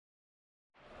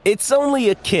It's only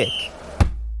a kick,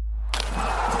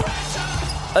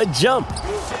 a jump,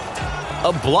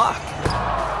 a block.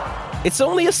 It's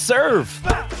only a serve.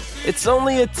 It's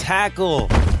only a tackle,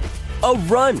 a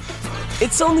run.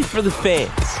 It's only for the fans.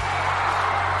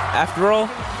 After all,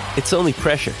 it's only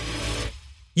pressure.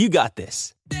 You got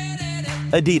this.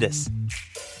 Adidas.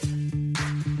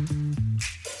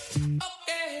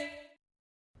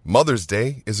 Mother's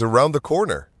Day is around the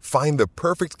corner. Find the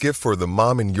perfect gift for the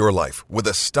mom in your life with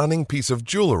a stunning piece of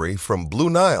jewelry from Blue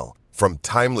Nile. From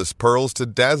timeless pearls to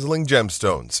dazzling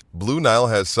gemstones, Blue Nile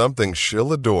has something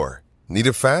she'll adore. Need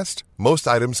it fast? Most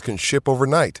items can ship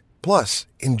overnight. Plus,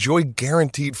 enjoy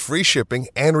guaranteed free shipping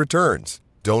and returns.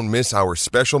 Don't miss our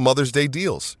special Mother's Day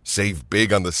deals. Save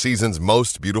big on the season's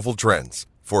most beautiful trends.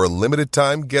 For a limited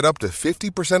time, get up to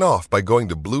 50% off by going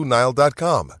to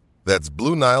BlueNile.com. That's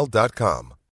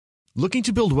BlueNile.com. Looking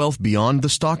to build wealth beyond the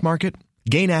stock market?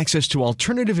 Gain access to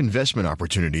alternative investment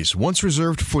opportunities once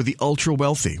reserved for the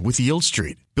ultra-wealthy with Yield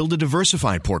Street. Build a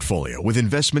diversified portfolio with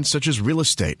investments such as real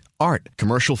estate, art,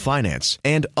 commercial finance,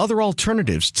 and other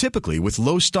alternatives typically with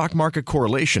low stock market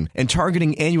correlation and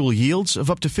targeting annual yields of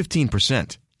up to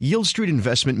 15%. Yield Street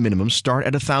investment minimums start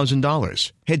at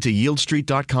 $1,000. Head to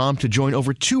yieldstreet.com to join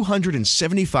over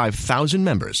 275,000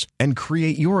 members and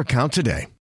create your account today.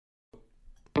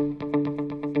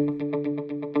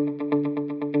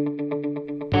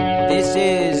 This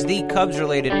is the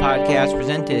Cubs-related podcast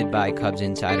presented by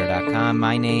CubsInsider.com.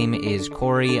 My name is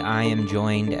Corey. I am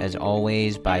joined, as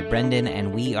always, by Brendan,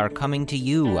 and we are coming to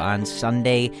you on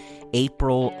Sunday,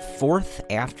 April 4th,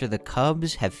 after the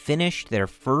Cubs have finished their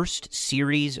first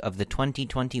series of the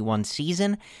 2021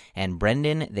 season. And,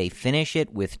 Brendan, they finish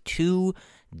it with 2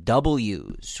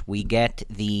 W's. We get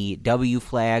the W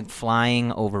flag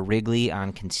flying over Wrigley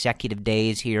on consecutive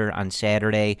days here on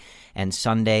Saturday and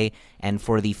Sunday, and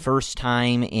for the first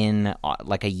time in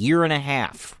like a year and a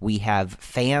half, we have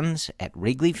fans at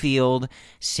Wrigley Field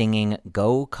singing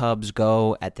 "Go Cubs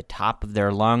Go" at the top of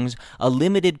their lungs. A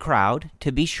limited crowd,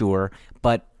 to be sure,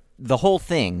 but the whole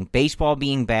thing, baseball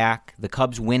being back, the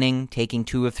Cubs winning, taking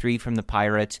 2 of 3 from the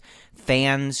Pirates,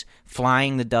 fans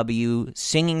flying the W,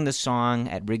 singing the song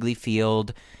at Wrigley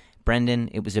Field. Brendan,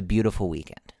 it was a beautiful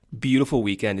weekend. Beautiful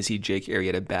weekend to see Jake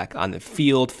Arrieta back on the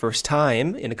field. First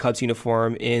time in a Cubs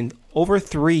uniform in over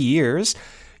 3 years.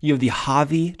 You have the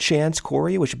Javi chants,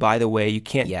 Corey, which, by the way, you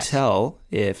can't tell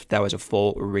if that was a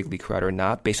full Wrigley crowd or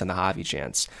not based on the Javi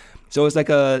chants. So it was like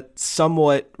a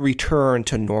somewhat return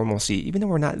to normalcy, even though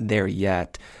we're not there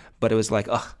yet. But it was like,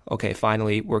 okay,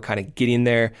 finally, we're kind of getting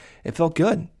there. It felt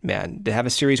good, man, to have a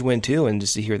series win, too, and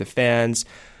just to hear the fans,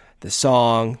 the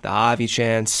song, the Javi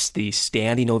chants, the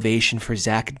standing ovation for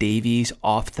Zach Davies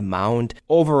off the mound.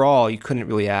 Overall, you couldn't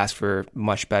really ask for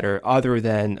much better other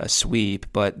than a sweep,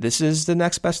 but this is the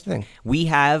next best thing. We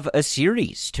have a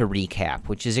series to recap,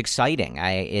 which is exciting.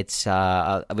 It's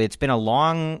been a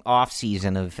long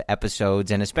offseason of episodes,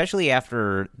 and especially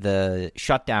after the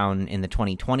shutdown in the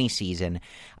 2020 season,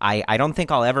 I don't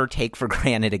think I'll ever take for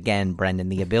granted again, Brendan,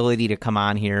 the ability to come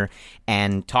on here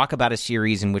and talk about a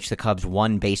series in which the Cubs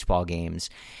won baseball games.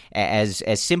 As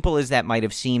simple as that might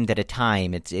have seemed at a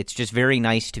time, it's just very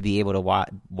nice to be able to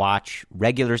watch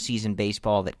regular season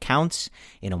baseball that counts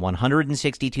in a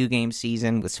 162-game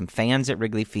season with some fans at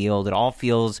Wrigley Field. It all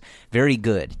feels very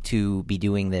good to be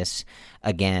doing this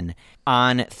again.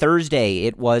 On Thursday,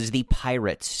 it was the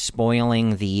Pirates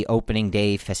spoiling the opening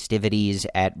day festivities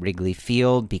at Wrigley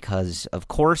Field because, of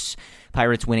course,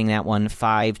 Pirates winning that one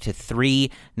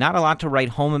 5-3. Not a lot to write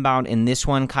home about in this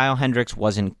one. Kyle Hendricks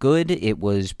wasn't good. It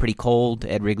was pretty cold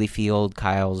at Wrigley Field.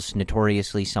 Kyle's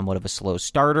notoriously somewhat of a slow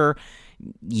starter.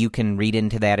 You can read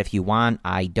into that if you want.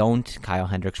 I don't. Kyle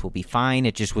Hendricks will be fine.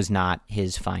 It just was not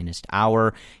his finest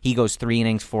hour. He goes 3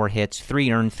 innings, 4 hits,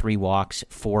 3 earned, 3 walks,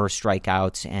 4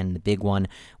 strikeouts, and the big one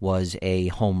was a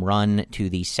home run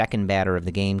to the second batter of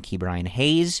the game, Ke'Bryan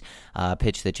Hayes, a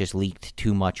pitch that just leaked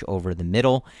too much over the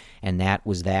middle, and that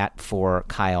was that for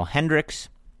Kyle Hendricks.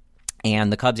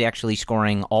 And the Cubs actually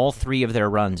scoring all 3 of their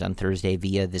runs on Thursday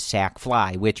via the sac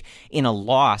fly, which in a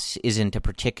loss isn't a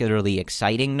particularly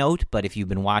exciting note, but if you've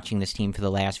been watching this team for the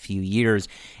last few years,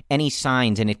 any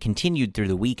signs, and it continued through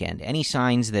the weekend, any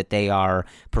signs that they are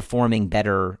performing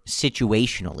better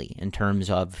situationally in terms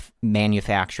of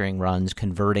manufacturing runs,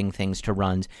 converting things to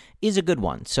runs, is a good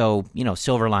one. So,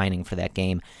 silver lining for that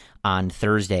game on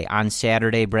Thursday. On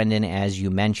Saturday, Brendan, as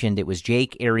you mentioned, it was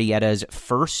Jake Arrieta's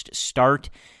first start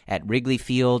at Wrigley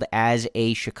Field as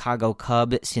a Chicago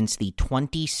Cub since the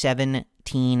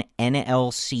 2017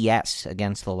 NLCS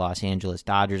against the Los Angeles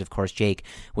Dodgers. Of course, Jake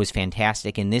was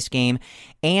fantastic in this game,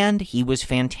 and he was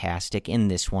fantastic in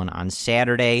this one on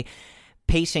Saturday.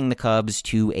 pacing the Cubs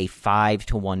to a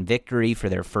 5-1 victory for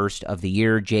their first of the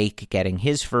year. Jake getting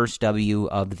his first W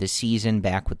of the season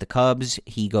back with the Cubs.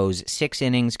 He goes 6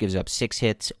 innings, gives up 6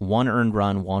 hits, 1 earned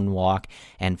run, 1 walk,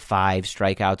 and 5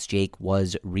 strikeouts. Jake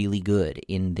was really good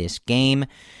in this game.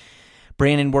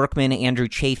 Brandon Workman, Andrew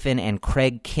Chafin, and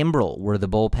Craig Kimbrell were the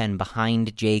bullpen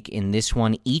behind Jake in this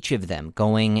one, each of them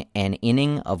going an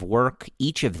inning of work,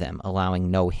 each of them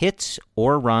allowing no hits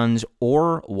or runs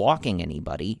or walking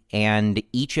anybody, and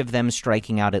each of them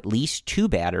striking out at least 2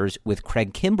 batters, with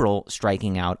Craig Kimbrell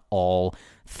striking out all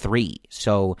 3.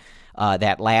 So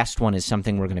that last one is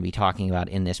something we're going to be talking about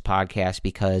in this podcast,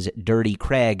 because Dirty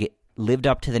Craig lived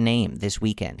up to the name this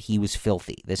weekend. He was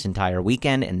filthy this entire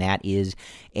weekend, and that is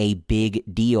a big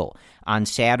deal. On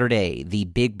Saturday, the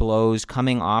big blows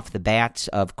coming off the bats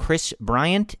of Chris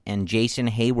Bryant and Jason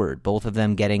Hayward, both of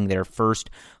them getting their first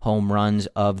home runs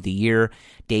of the year.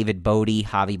 David Bodie,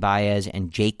 Javi Baez, and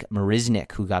Jake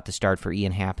Marisnick, who got the start for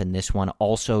Ian Happ in this one,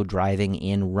 also driving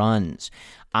in runs.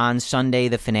 On Sunday,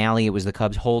 the finale, it was the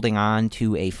Cubs holding on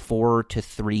to a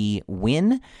 4-3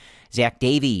 win. Zach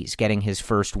Davies getting his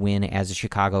first win as a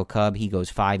Chicago Cub. He goes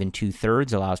 5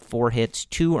 2/3, allows 4 hits,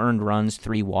 2 earned runs,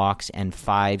 3 walks, and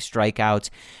 5 strikeouts.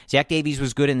 Zach Davies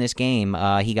was good in this game.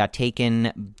 He got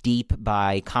taken deep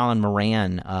by Colin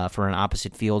Moran for an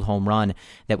opposite field home run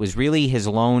that was really his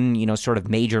lone, sort of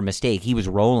major mistake. He was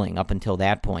rolling up until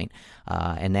that point.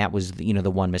 And that was,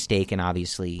 the one mistake. And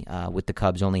obviously, with the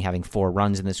Cubs only having 4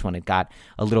 runs in this one, it got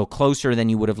a little closer than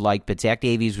you would have liked. But Zach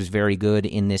Davies was very good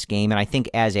in this game. And I think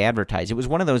as advertised, it was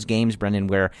one of those games, Brendan,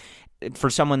 where for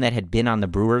someone that had been on the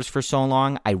Brewers for so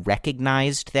long, I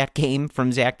recognized that game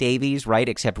from Zach Davies, right?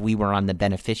 Except we were on the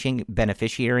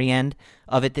beneficiary end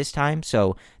of it this time.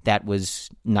 So that was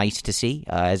nice to see,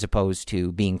 as opposed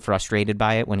to being frustrated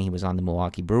by it when he was on the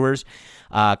Milwaukee Brewers.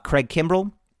 Craig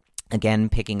Kimbrell, again,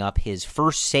 picking up his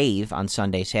first save on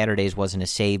Sunday. Saturday's wasn't a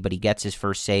save, but he gets his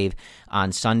first save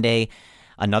on Sunday.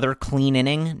 Another clean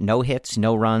inning, no hits,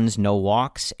 no runs, no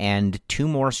walks, and 2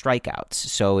 more strikeouts.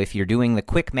 So if you're doing the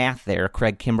quick math there,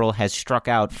 Craig Kimbrell has struck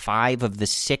out 5 of the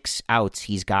 6 outs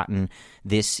he's gotten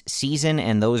this season,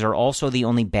 and those are also the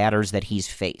only batters that he's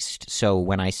faced. So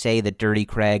when I say that Dirty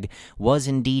Craig was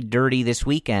indeed dirty this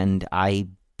weekend,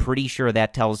 I'm pretty sure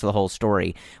that tells the whole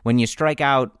story. When you strike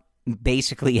out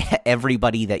basically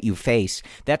everybody that you face,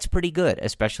 that's pretty good,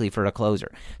 especially for a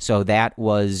closer. So that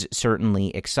was certainly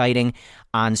exciting.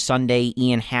 On Sunday,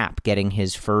 Ian Happ getting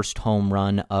his first home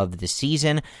run of the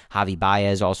season. Javi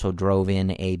Baez also drove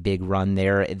in a big run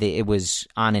there. It was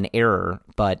on an error,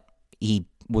 but he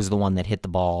was the one that hit the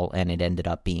ball, and it ended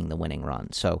up being the winning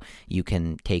run. So you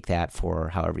can take that for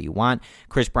however you want.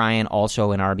 Chris Bryant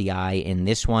also an RBI in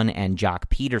this one, and Jock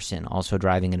Peterson also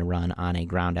driving in a run on a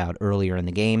ground out earlier in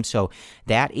the game. So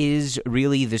that is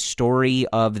really the story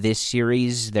of this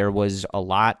series. There was a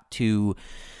lot to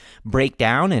break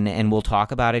down, and we'll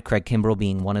talk about it. Craig Kimbrell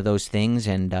being one of those things,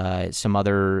 and some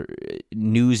other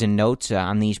news and notes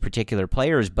on these particular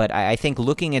players. But I think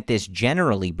looking at this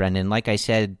generally, Brendan, like I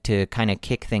said, to kind of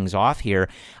kick things off here,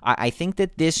 I think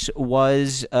that this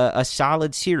was a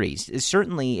solid series.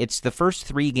 Certainly, it's the first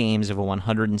 3 games of a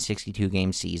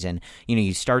 162-game season.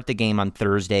 You start the game on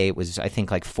Thursday. It was, I think,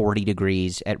 like 40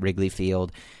 degrees at Wrigley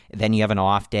Field. Then you have an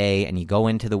off day, and you go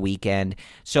into the weekend.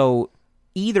 So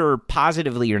either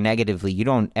positively or negatively, you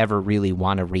don't ever really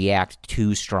want to react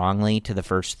too strongly to the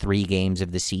first 3 games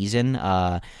of the season.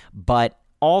 But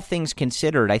all things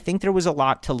considered, I think there was a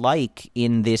lot to like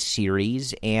in this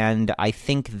series, and I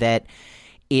think that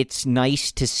it's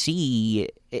nice to see,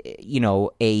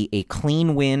 a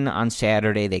clean win on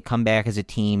Saturday. They come back as a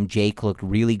team. Jake looked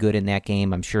really good in that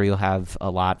game. I'm sure you'll have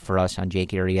a lot for us on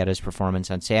Jake Arrieta's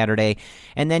performance on Saturday.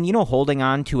 And then, holding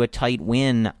on to a tight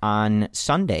win on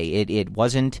Sunday. It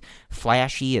wasn't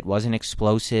flashy. It wasn't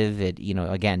explosive. It,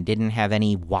 again, didn't have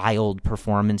any wild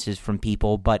performances from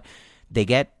people, but they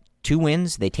get 2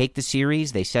 wins. They take the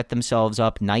series. They set themselves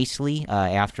up nicely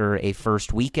after a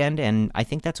first weekend, and I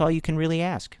think that's all you can really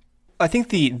ask. I think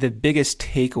the biggest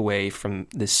takeaway from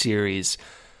the series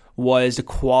was the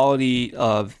quality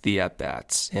of the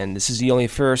at-bats. And this is the only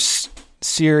first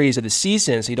series of the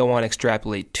season, so you don't want to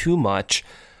extrapolate too much.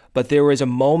 But there was a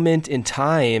moment in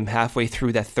time halfway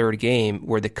through that 3rd game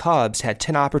where the Cubs had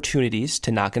 10 opportunities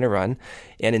to knock in a run,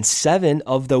 and in 7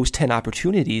 of those 10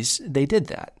 opportunities, they did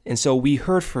that. And so we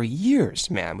heard for years,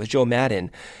 man, with Joe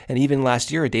Maddon, and even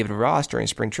last year, David Ross during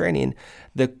spring training,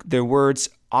 the words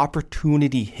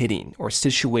opportunity hitting or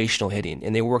situational hitting,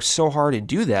 and they worked so hard to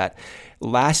do that.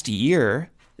 Last year,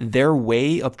 their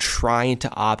way of trying to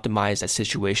optimize that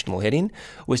situational hitting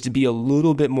was to be a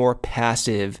little bit more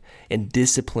passive and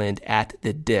disciplined at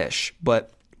the dish.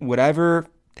 But whatever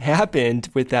happened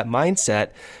with that mindset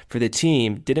for the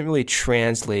team didn't really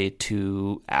translate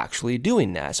to actually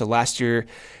doing that. So last year,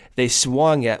 they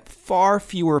swung at far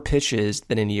fewer pitches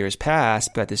than in years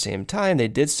past, but at the same time they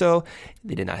did so,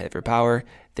 they did not hit for power.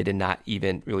 They did not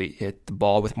even really hit the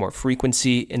ball with more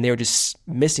frequency, and they were just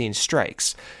missing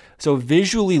strikes. So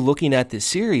visually looking at this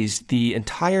series, the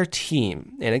entire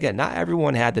team, and again, not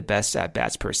everyone had the best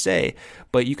at-bats per se,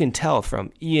 but you can tell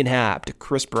from Ian Happ to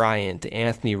Kris Bryant to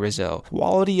Anthony Rizzo,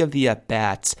 quality of the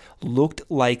at-bats looked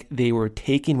like they were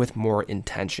taking with more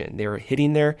intention. They were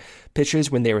hitting their pitches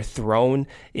when they were thrown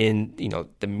in,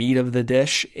 the meat of the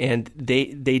dish, and they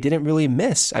didn't really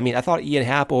miss. I mean, I thought Ian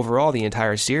Happ overall the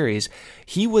entire series,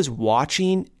 he was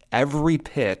watching every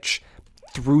pitch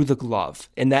through the glove.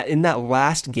 And that in that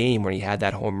last game when he had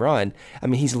that home run, I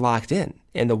mean, he's locked in.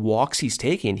 And the walks he's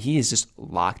taking, he is just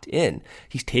locked in.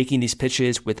 He's taking these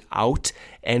pitches without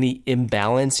any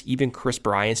imbalance. Even Kris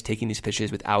Bryant's taking these pitches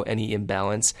without any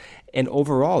imbalance. And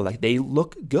overall, they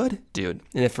look good, dude,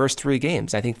 in the first 3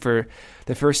 games. I think for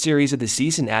the first series of the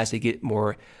season, as they get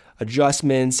more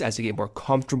adjustments, as they get more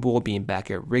comfortable being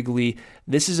back at Wrigley,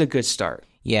 this is a good start.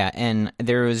 Yeah, and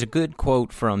there was a good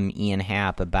quote from Ian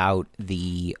Happ about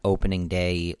the opening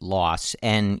day loss.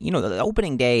 And, the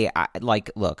opening day,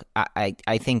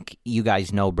 I think you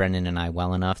guys know Brendan and I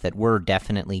well enough that we're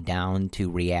definitely down to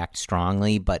react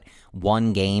strongly, but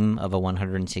one game of a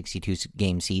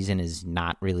 162-game season is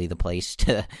not really the place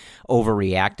to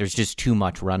overreact. There's just too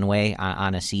much runway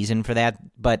on a season for that.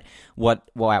 But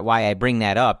why I bring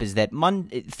that up is that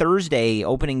Thursday,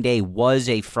 opening day, was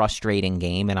a frustrating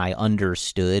game, and I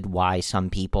understood why some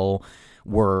people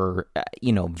were,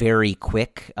 very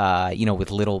quick,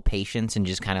 with little patience and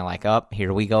just kind of like,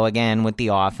 here we go again with the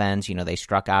offense. They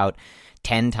struck out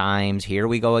 10 times. Here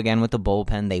we go again with the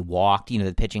bullpen. They walked,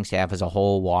 the pitching staff as a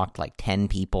whole walked like 10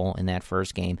 people in that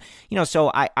first game. So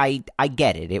I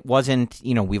get it. It wasn't,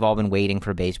 we've all been waiting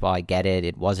for baseball. I get it.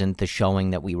 It wasn't the showing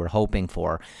that we were hoping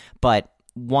for. But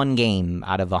one game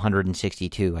out of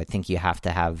 162, I think you have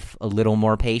to have a little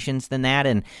more patience than that,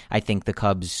 and I think the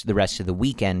Cubs the rest of the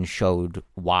weekend showed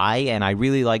why, and I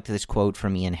really liked this quote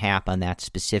from Ian Happ on that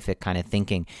specific kind of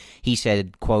thinking. He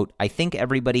said, quote, "I think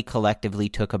everybody collectively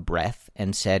took a breath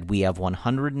and said, we have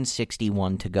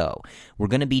 161 to go. We're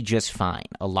going to be just fine.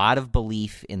 A lot of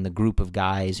belief in the group of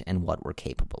guys and what we're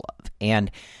capable of."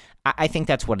 And I think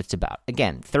that's what it's about.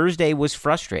 Again, Thursday was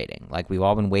frustrating. We've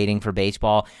all been waiting for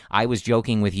baseball. I was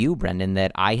joking with you, Brendan,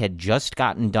 that I had just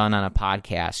gotten done on a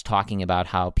podcast talking about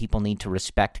how people need to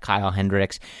respect Kyle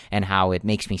Hendricks and how it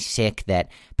makes me sick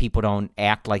that people don't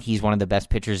act like he's one of the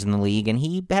best pitchers in the league. And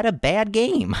he had a bad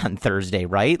game on Thursday,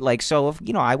 right?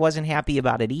 I wasn't happy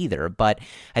about it either. But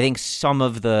I think some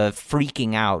of the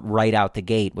freaking out right out the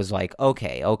gate was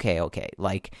okay.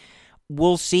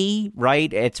 We'll see,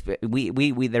 right? It's we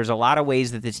there's a lot of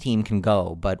ways that this team can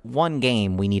go, but one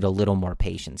game we need a little more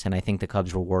patience, and I think the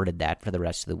Cubs rewarded that for the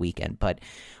rest of the weekend. But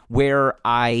where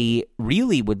I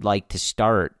really would like to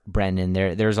start, Brendan,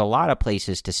 there's a lot of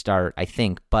places to start, I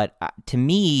think, but to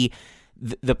me,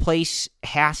 the place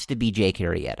has to be Jake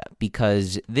Arrieta,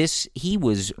 because he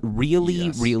was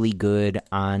really good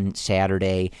on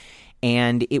Saturday.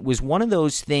 And it was one of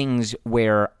those things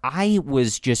where I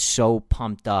was just so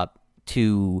pumped up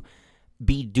to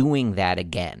be doing that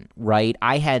again, right?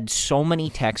 I had so many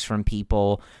texts from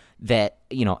people that,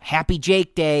 happy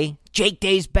Jake Day. Jake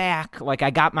Day's back. I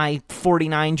got my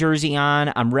 49 jersey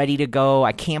on. I'm ready to go.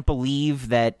 I can't believe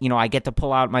that, I get to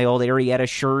pull out my old Arrieta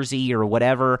jersey or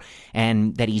whatever,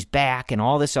 and that he's back and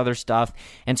all this other stuff.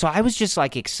 And so I was just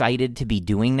excited to be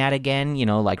doing that again,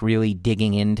 really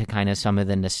digging into kind of some of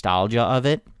the nostalgia of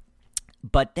it.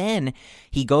 But then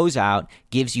he goes out,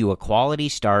 gives you a quality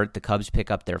start. The Cubs pick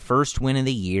up their first win of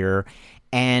the year.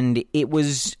 And it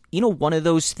was, one of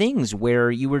those things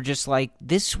where you were just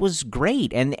this was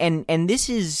great. And this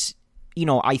is,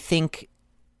 I think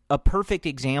a perfect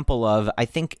example of, I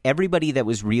think everybody that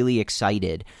was really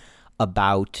excited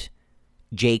about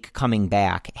Jake coming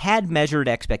back had measured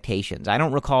expectations. I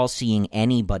don't recall seeing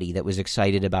anybody that was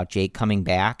excited about Jake coming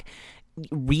back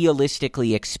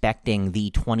realistically expecting the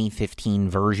 2015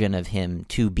 version of him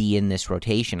to be in this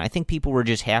rotation. I think people were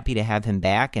just happy to have him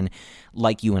back, and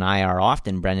like you and I are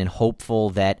often, Brendan, hopeful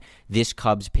that this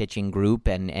Cubs pitching group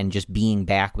and just being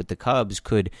back with the Cubs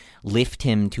could lift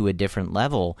him to a different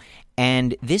level.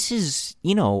 And this is,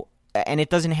 and it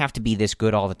doesn't have to be this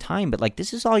good all the time, but like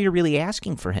this is all you're really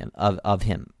asking for him of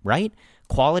him, right?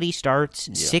 Quality starts,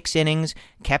 6 innings,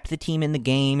 kept the team in the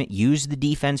game, used the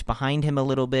defense behind him a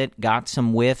little bit, got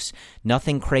some whiffs,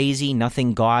 nothing crazy,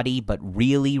 nothing gaudy, but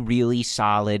really, really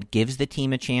solid, gives the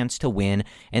team a chance to win,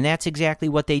 and that's exactly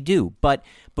what they do. But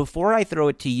before I throw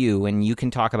it to you, and you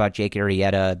can talk about Jake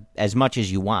Arrieta as much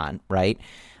as you want, right?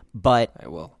 But I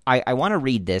will. I want to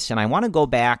read this, and I want to go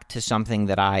back to something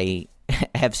that I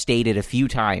have stated a few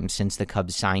times since the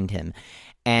Cubs signed him.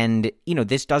 And,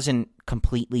 this doesn't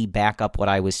completely back up what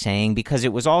I was saying because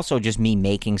it was also just me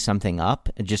making something up,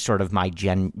 just sort of my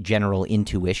general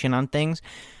intuition on things.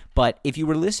 But if you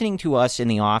were listening to us in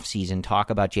the offseason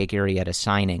talk about Jake Arrieta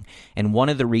signing, and one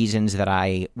of the reasons that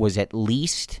I was at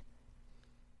least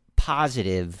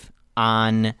positive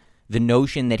on the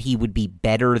notion that he would be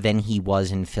better than he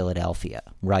was in Philadelphia,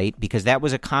 right? Because that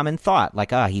was a common thought,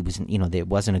 like, he was, there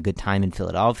wasn't a good time in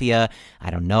Philadelphia. I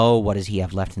don't know. What does he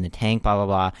have left in the tank, blah, blah,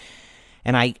 blah.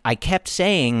 And I kept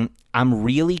saying, I'm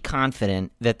really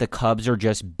confident that the Cubs are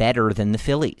just better than the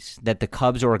Phillies, that the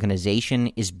Cubs organization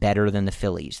is better than the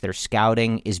Phillies. Their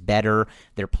scouting is better.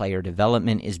 Their player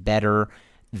development is better.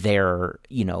 Their,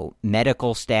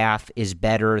 medical staff is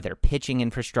better. Their pitching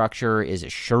infrastructure is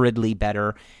assuredly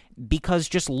better. Because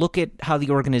just look at how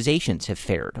the organizations have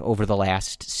fared over the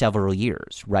last several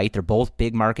years, right? They're both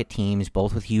big market teams,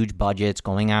 both with huge budgets,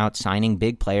 going out, signing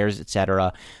big players,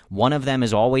 etc. One of them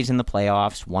is always in the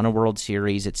playoffs, won a World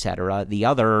Series, etc. The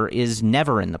other is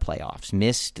never in the playoffs,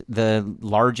 missed the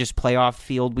largest playoff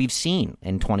field we've seen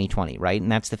in 2020, right?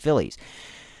 And that's the Phillies.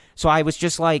 So I was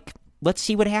just like, let's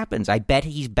see what happens. I bet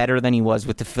he's better than he was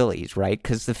with the Phillies, right?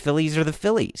 Because the Phillies are the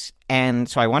Phillies. And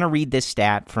so I want to read this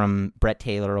stat from Brett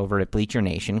Taylor over at Bleacher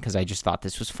Nation because I just thought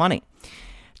this was funny.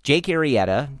 Jake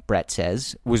Arrieta, Brett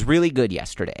says, was really good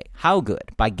yesterday. How good?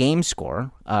 By game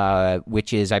score,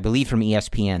 which is, I believe, from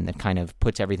ESPN that kind of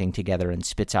puts everything together and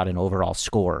spits out an overall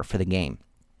score for the game.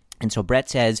 And so Brett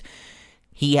says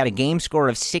he had a game score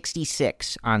of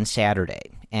 66 on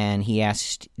Saturday. And he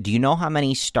asked, do you know how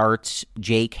many starts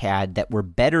Jake had that were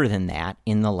better than that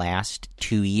in the last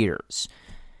 2 years?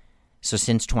 So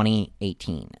since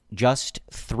 2018, just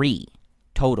 3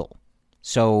 total.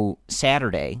 So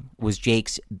Saturday was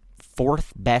Jake's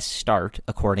 4th best start,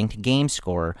 according to game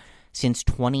score, since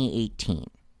 2018,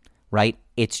 right?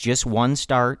 It's just 1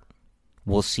 start.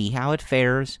 We'll see how it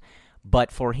fares.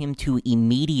 But for him to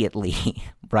immediately,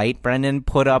 right, Brendan,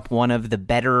 put up one of the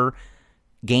better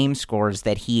game scores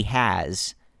that he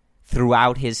has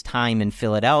throughout his time in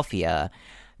Philadelphia,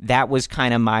 that was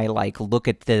kind of my, like, look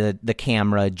at the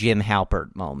camera Jim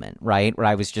Halpert moment, right? Where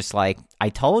I was just like, I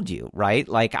told you, right?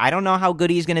 Like, I don't know how good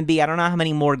he's going to be. I don't know how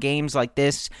many more games like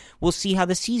this. We'll see how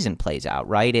the season plays out,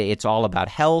 right? It's all about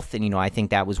health, and, I think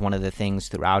that was one of the things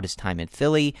throughout his time in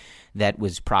Philly that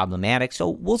was problematic. So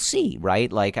we'll see,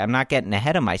 right? Like, I'm not getting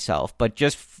ahead of myself, but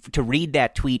just to read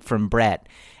that tweet from Brett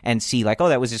and see, like, oh,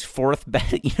 that was his 4th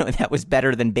bet, that was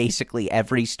better than basically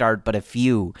every start but a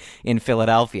few in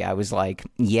Philadelphia. I was like,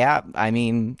 yeah, I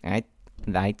mean, I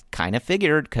kind of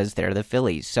figured because they're the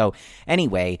Phillies. So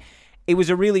anyway, it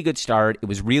was a really good start. It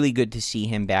was really good to see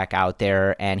him back out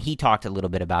there, and he talked a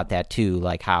little bit about that too,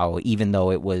 like how even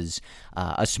though it was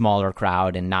a smaller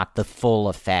crowd and not the full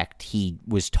effect, he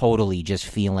was totally just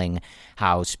feeling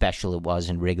how special it was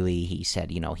in Wrigley. He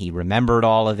said, he remembered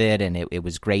all of it, and it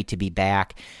was great to be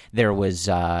back. There was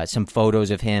some photos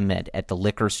of him at the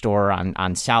liquor store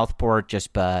on Southport,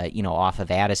 just off of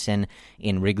Addison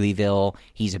in Wrigleyville.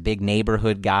 He's a big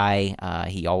neighborhood guy.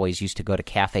 He always used to go to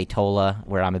Cafe Tola,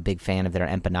 where I'm a big fan of their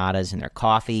empanadas and their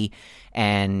coffee.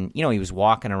 And, he was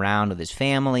walking around with his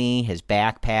family, his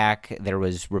backpack. There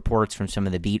was reports from some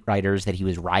of the beat writers that he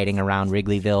was riding around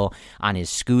Wrigleyville on his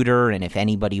scooter, and if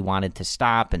anybody wanted to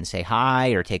stop and say hi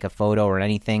or take a photo or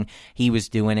anything, he was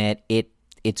doing it.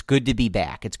 It's good to be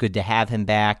back. It's good to have him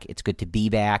back. It's good to be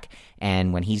back.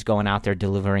 And when he's going out there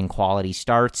delivering quality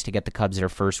starts to get the Cubs their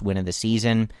first win of the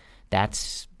season,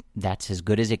 that's as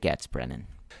good as it gets, Brennan.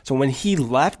 So when he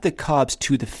left the Cubs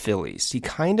to the Phillies, he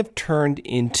kind of turned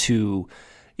into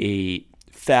a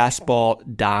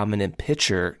fastball dominant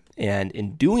pitcher, and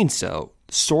in doing so,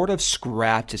 sort of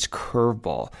scrapped his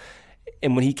curveball.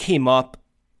 And when he came up,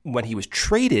 when he was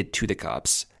traded to the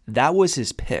Cubs, that was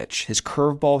his pitch. His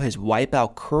curveball, his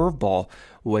wipeout curveball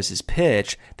was his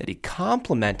pitch that he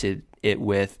complemented it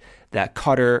with that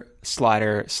cutter,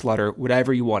 slider, slutter,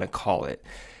 whatever you want to call it.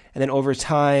 And then over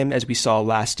time, as we saw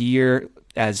last year,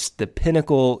 as the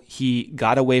pinnacle, he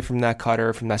got away from that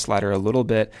cutter, from that slider a little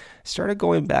bit, started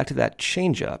going back to that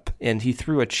changeup. And he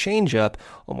threw a changeup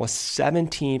almost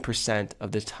 17%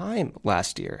 of the time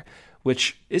last year,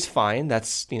 which is fine.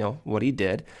 That's, what he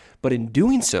did. But in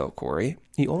doing so, Corey,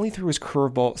 he only threw his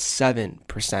curveball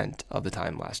 7% of the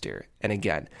time last year. And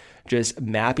again, just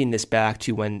mapping this back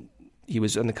to when he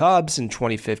was in the Cubs in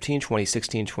 2015,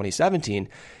 2016, 2017,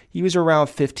 he was around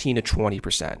 15 to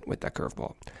 20% with that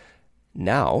curveball.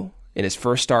 Now, in his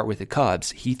first start with the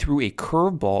Cubs, he threw a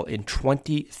curveball in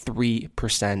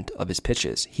 23% of his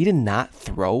pitches. He did not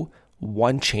throw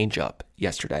one changeup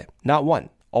yesterday. Not one.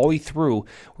 All he threw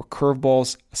were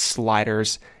curveballs,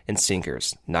 sliders, and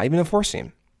sinkers. Not even a four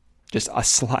seam. Just a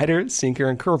slider, sinker,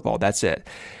 and curveball. That's it.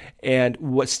 And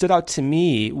what stood out to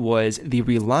me was the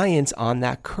reliance on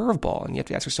that curveball. And you have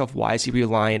to ask yourself, why is he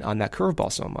relying on that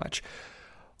curveball so much?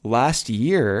 Last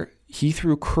year, he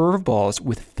threw curveballs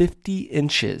with 50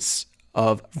 inches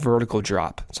of vertical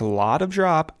drop. It's a lot of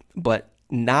drop, but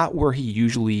not where he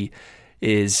usually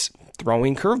is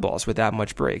throwing curveballs with that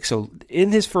much break. So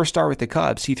in his first start with the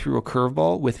Cubs, he threw a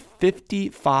curveball with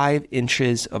 55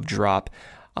 inches of drop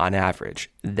on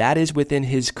average. That is within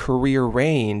his career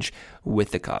range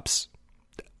with the Cubs.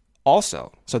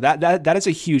 Also, so that is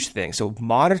a huge thing. So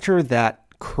monitor that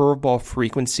curveball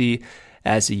frequency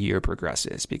as the year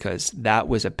progresses, because that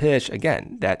was a pitch,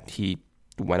 again, that he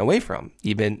went away from,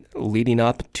 even leading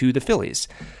up to the Phillies.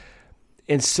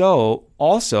 And so,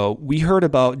 also, we heard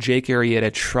about Jake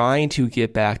Arrieta trying to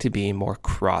get back to being more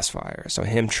crossfire. So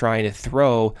him trying to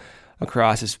throw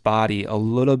across his body a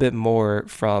little bit more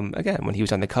from, again, when he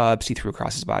was on the Cubs, he threw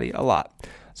across his body a lot.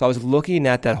 So I was looking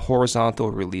at that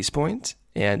horizontal release point,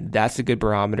 and that's a good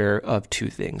barometer of two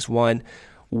things. One,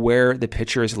 where the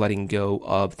pitcher is letting go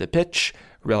of the pitch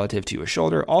relative to his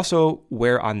shoulder. Also,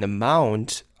 where on the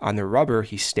mound, on the rubber,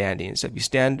 he's standing. So if you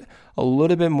stand a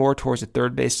little bit more towards the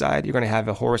third base side, you're going to have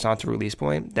a horizontal release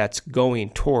point that's going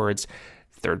towards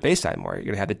third base side more. You're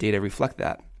going to have the data reflect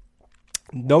that.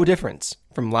 No difference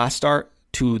from last start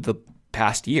to the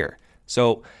past year.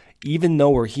 So even though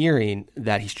we're hearing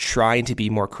that he's trying to be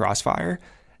more crossfire,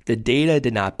 the data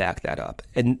did not back that up.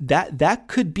 And that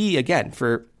could be, again,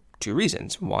 for two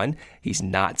reasons. One, he's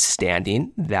not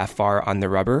standing that far on the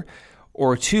rubber.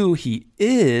 Or two, he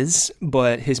is,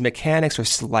 but his mechanics are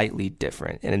slightly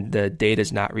different, and the data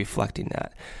is not reflecting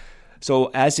that.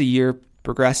 So as the year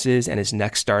progresses and his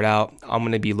next start out, I'm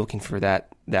going to be looking for that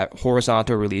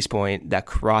horizontal release point, that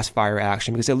crossfire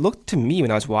action, because it looked to me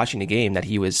when I was watching the game that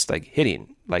he was like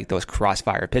hitting like those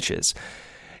crossfire pitches.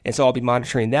 And so I'll be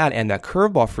monitoring that and that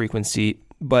curveball frequency.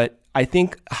 But I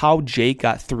think how Jake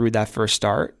got through that first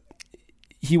start,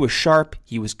 he was sharp,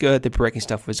 he was good, the breaking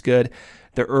stuff was good.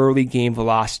 The early game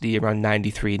velocity around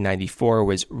 93, 94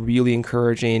 was really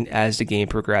encouraging. As the game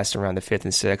progressed around the 5th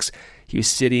and 6th, he was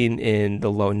sitting in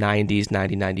the low 90s,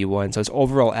 90, 91. So his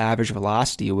overall average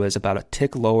velocity was about a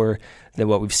tick lower than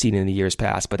what we've seen in the years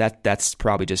past. But that's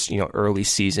probably just, early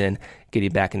season,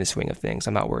 getting back in the swing of things.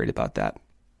 I'm not worried about that.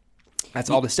 That's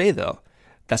all to say, though,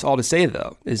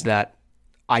 is that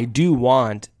I do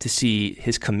want to see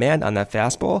his command on that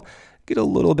fastball get a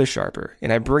little bit sharper.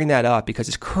 And I bring that up because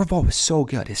his curveball was so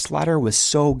good. His slider was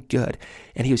so good.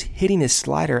 And he was hitting his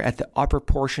slider at the upper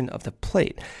portion of the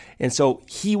plate. And so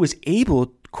he was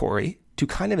able, Corey, to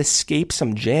kind of escape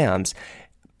some jams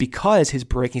because his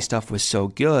breaking stuff was so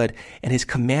good, and his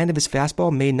command of his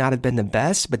fastball may not have been the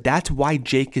best, but that's why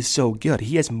Jake is so good.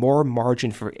 He has more margin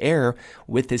for error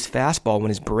with his fastball when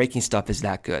his breaking stuff is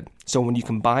that good. So when you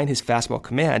combine his fastball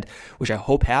command, which I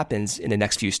hope happens in the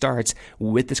next few starts,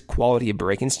 with this quality of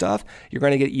breaking stuff, you're going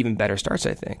to get even better starts,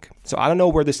 I think. So I don't know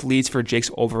where this leads for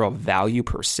Jake's overall value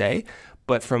per se,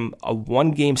 but from a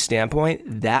one-game standpoint,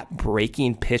 that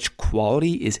breaking pitch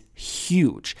quality is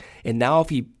huge. And now if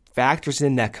he factors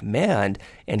in that command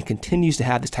and continues to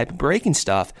have this type of breaking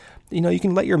stuff, you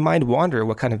can let your mind wander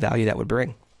what kind of value that would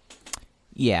bring.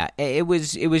 Yeah, it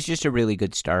was just a really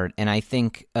good start, and I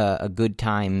think a good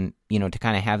time, to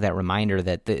kind of have that reminder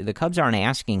that the Cubs aren't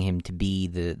asking him to be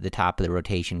the top of the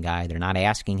rotation guy. They're not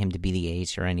asking him to be the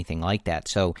ace or anything like that.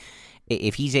 So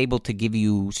if he's able to give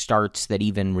you starts that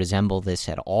even resemble this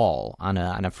at all on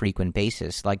a frequent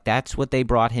basis, like that's what they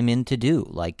brought him in to do.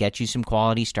 Like get you some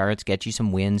quality starts, get you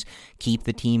some wins, keep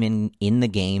the team in the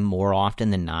game more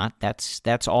often than not.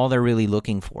 That's all they're really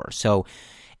looking for. So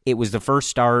it was the first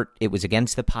start. It was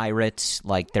against the Pirates.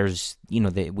 Like there's,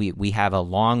 we have a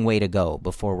long way to go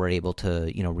before we're able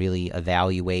to, really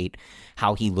evaluate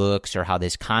how he looks or how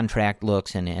this contract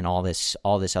looks and all this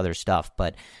other stuff.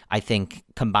 But I think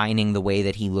combining the way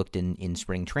that he looked in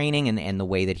spring training and the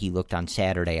way that he looked on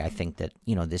Saturday, I think that,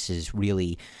 this is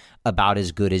really about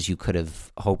as good as you could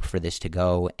have hoped for this to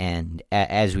go. And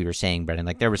as we were saying, Brendan,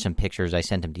 like there were some pictures, I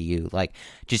sent them to you, like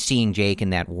just seeing Jake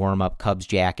in that warm-up Cubs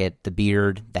jacket, the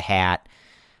beard, the hat.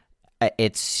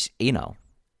 it's,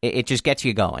 it just gets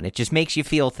you going. It just makes you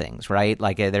feel things, right?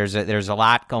 Like there's a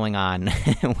lot going on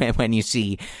when you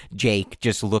see Jake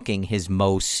just looking his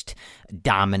most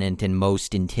dominant and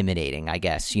most intimidating, I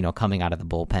guess, coming out of the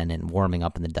bullpen and warming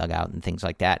up in the dugout and things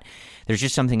like that. There's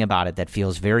just something about it that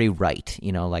feels very right.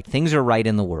 Like things are right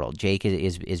in the world. Jake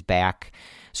is back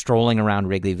strolling around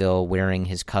Wrigleyville wearing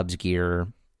his Cubs gear,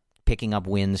 picking up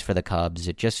wins for the Cubs.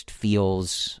 It just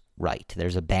feels right.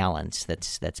 There's a balance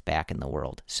that's back in the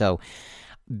world. So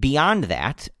beyond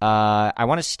that, I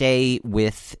want to stay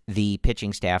with the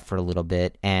pitching staff for a little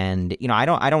bit, and I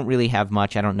don't really have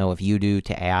much. I don't know if you do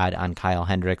to add on Kyle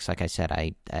Hendricks. Like I said,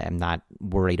 I'm not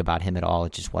worried about him at all.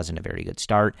 It just wasn't a very good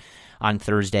start on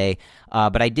Thursday.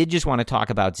 But I did just want to talk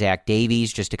about Zach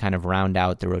Davies just to kind of round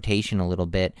out the rotation a little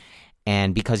bit.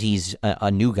 And because he's a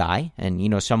new guy and,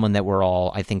 someone that we're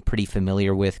all, I think, pretty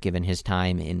familiar with given his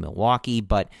time in Milwaukee,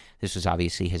 but this was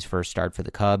obviously his first start for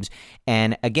the Cubs.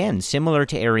 And again, similar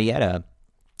to Arrieta,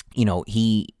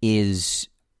 he is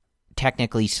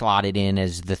technically slotted in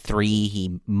as the 3.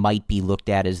 He might be looked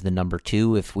at as the number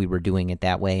 2 if we were doing it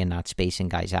that way and not spacing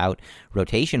guys out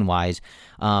rotation-wise.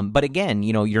 But again,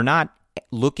 you're not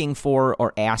looking for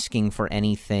or asking for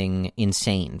anything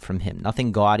insane from him.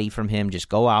 Nothing gaudy from him. Just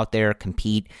go out there,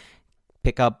 compete,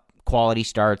 pick up quality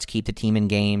starts, keep the team in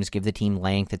games, give the team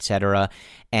length, etc.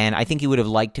 And I think he would have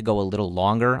liked to go a little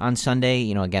longer on Sunday.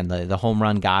 Again, the home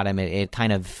run got him. It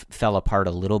kind of fell apart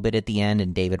a little bit at the end,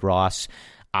 and David Ross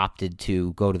opted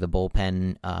to go to the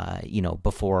bullpen,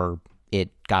 before it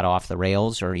got off the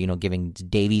rails or, giving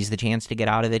Davies the chance to get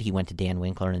out of it. He went to Dan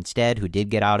Winkler instead, who did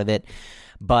get out of it.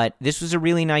 But this was a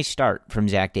really nice start from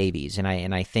Zach Davies, and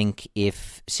I think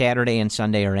if Saturday and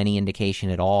Sunday are any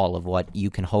indication at all of what you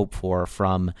can hope for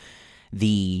from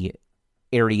the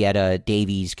Arrieta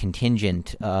Davies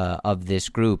contingent of this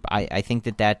group, I think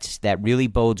that really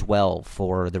bodes well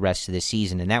for the rest of the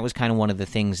season. And that was kind of one of the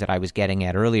things that I was getting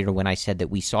at earlier when I said that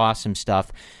we saw some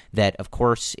stuff that, of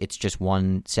course, it's just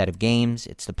one set of games.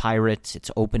 It's the Pirates. It's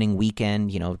opening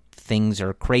weekend. Things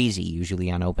are crazy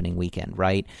usually on opening weekend,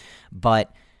 right?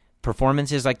 But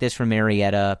performances like this from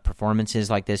Arrieta, performances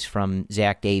like this from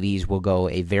Zach Davies will go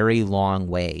a very long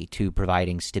way to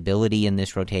providing stability in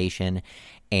this rotation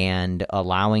and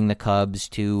allowing the Cubs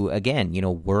to, again,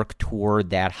 work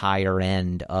toward that higher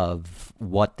end of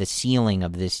what the ceiling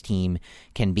of this team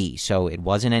can be. So it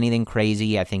wasn't anything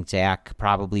crazy. I think Zach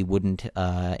probably wouldn't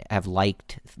have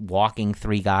liked walking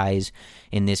 3 guys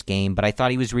in this game, but I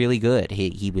thought he was really good.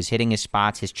 He was hitting his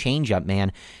spots. His changeup,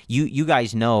 man, you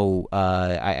guys know,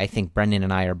 I think Brendan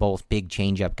and I are both big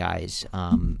changeup guys,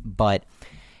 but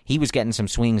he was getting some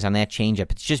swings on that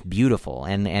changeup. It's just beautiful,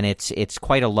 and it's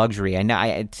quite a luxury.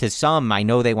 To some, I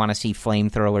know they want to see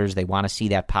flamethrowers, they want to see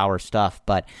that power stuff,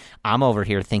 but I'm over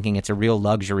here thinking it's a real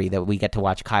luxury that we get to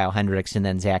watch Kyle Hendricks and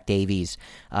then Zach Davies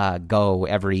go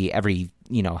every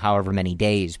however many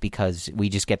days, because we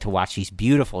just get to watch these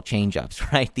beautiful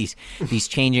changeups, right? These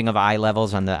changing of eye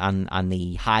levels on the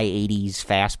high 80s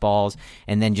fastballs,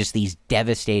 and then just these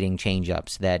devastating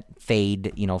changeups that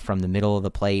fade, from the middle of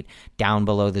the plate down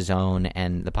below the zone,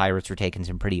 and the Pirates were taking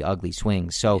some pretty ugly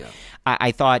swings. So yeah.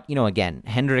 I thought, again,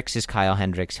 Hendricks is Kyle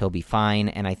Hendricks. He'll be fine,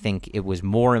 and I think it was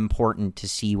more important to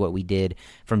see what we did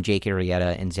from Jake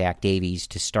Arrieta and Zach Davies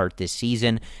to start this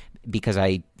season, because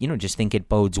I, just think it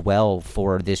bodes well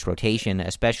for this rotation,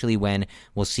 especially when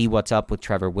we'll see what's up with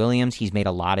Trevor Williams. He's made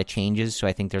a lot of changes, so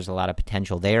I think there's a lot of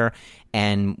potential there.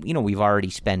 And, we've already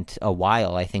spent a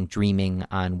while, I think, dreaming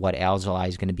on what Alzolay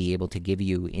is going to be able to give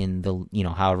you in the,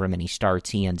 however many starts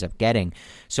he ends up getting.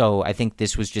 So I think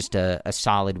this was just a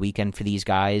solid weekend for these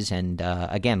guys. And,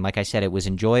 again, like I said, it was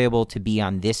enjoyable to be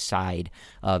on this side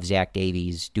of Zach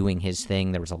Davies doing his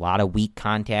thing. There was a lot of weak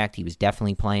contact. He was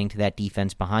definitely playing to that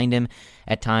defense behind him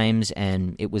at times,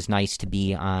 and it was nice to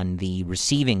be on the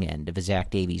receiving end of a Zach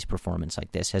Davies performance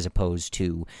like this as opposed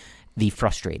to the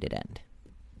frustrated end.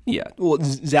 Yeah, well,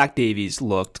 Zach Davies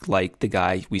looked like the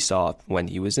guy we saw when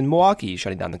he was in Milwaukee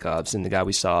shutting down the Cubs, and the guy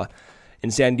we saw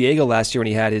in San Diego last year when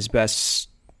he had his best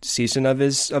season of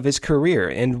his career.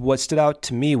 And what stood out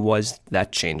to me was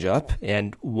that changeup.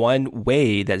 And one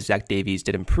way that Zach Davies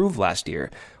did improve last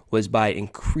year was by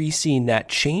increasing that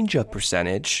changeup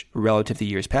percentage relative to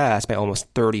years past by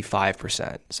almost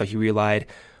 35%. So he relied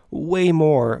way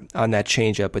more on that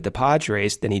changeup with the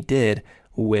Padres than he did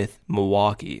with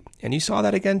Milwaukee. And you saw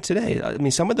that again today. I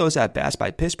mean, some of those at-bats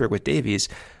by Pittsburgh with Davies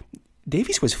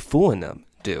was fooling them,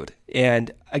 dude.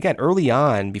 And again, early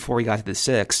on, before he got to the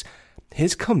 6,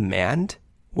 his command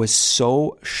was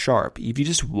so sharp. If you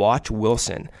just watch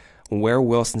Wilson, where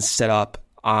Wilson set up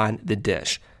on the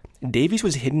dish, Davies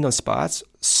was hitting those spots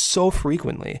so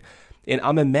frequently. And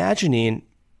I'm imagining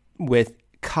with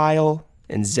Kyle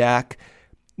and Zach,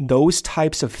 those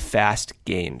types of fast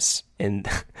games, and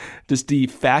just the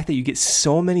fact that you get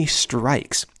so many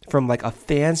strikes from like a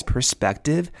fan's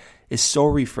perspective is so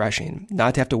refreshing.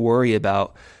 Not to have to worry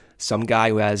about some guy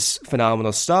who has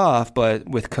phenomenal stuff, but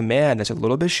with command that's a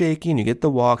little bit shaky, and you get the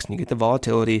walks and you get the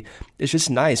volatility. It's just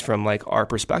nice from like our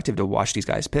perspective to watch these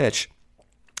guys pitch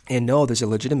and know there's a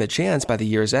legitimate chance by the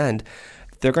year's end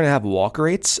they're going to have walk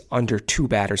rates under 2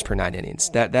 batters per 9 innings.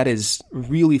 That is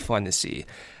really fun to see.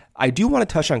 I do want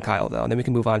to touch on Kyle, though, and then we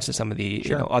can move on to some of the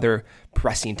other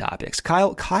pressing topics.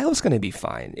 Kyle's going to be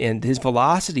fine, and his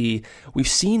velocity, we've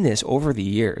seen this over the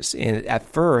years. And at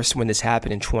first, when this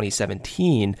happened in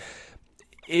 2017,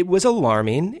 it was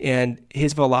alarming, and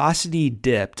his velocity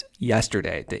dipped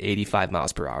yesterday to 85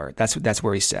 miles per hour. That's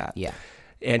where he sat. Yeah.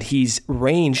 And he's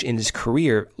ranged in his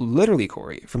career, literally,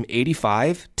 Corey, from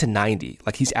 85 to 90.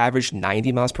 Like, he's averaged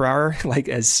 90 miles per hour, like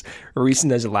as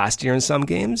recent as last year in some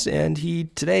games. And he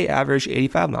today averaged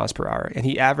 85 miles per hour. And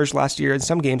he averaged last year in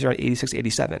some games around 86,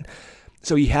 87.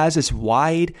 So he has this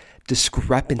wide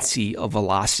discrepancy of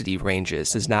velocity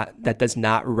ranges. That does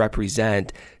not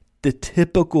represent the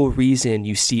typical reason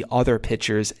you see other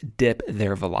pitchers dip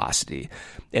their velocity.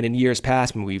 And in years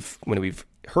past, when we've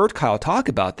heard Kyle talk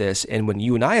about this, and when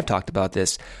you and I have talked about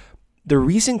this, the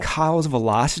reason Kyle's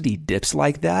velocity dips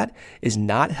like that is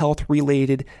not health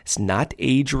related, it's not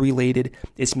age related,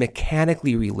 it's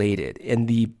mechanically related. And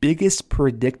the biggest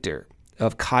predictor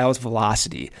of Kyle's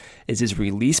velocity is his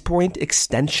release point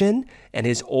extension and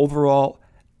his overall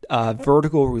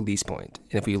vertical release point.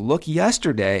 And if we look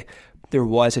yesterday, there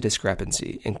was a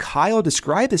discrepancy. And Kyle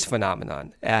described this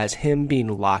phenomenon as him being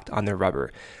locked on the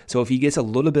rubber. So if he gets a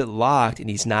little bit locked and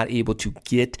he's not able to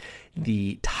get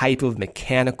the type of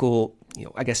mechanical,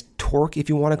 torque, if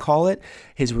you want to call it,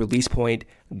 his release point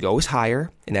goes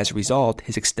higher. And as a result,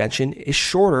 his extension is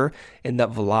shorter and the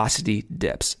velocity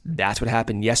dips. That's what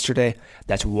happened yesterday.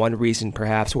 That's one reason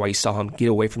perhaps why you saw him get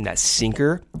away from that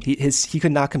sinker. He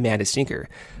could not command his sinker.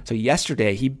 So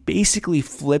yesterday, he basically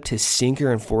flipped his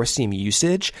sinker and four-seam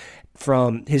usage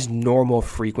from his normal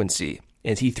frequency.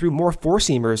 And he threw more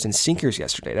four-seamers than sinkers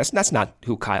yesterday. That's not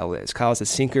who Kyle is. Kyle's a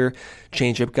sinker,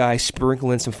 changeup guy,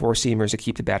 sprinkling some four-seamers to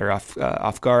keep the batter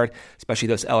off guard, especially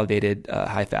those elevated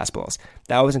high fastballs.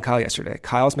 That wasn't Kyle yesterday.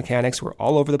 Kyle's mechanics were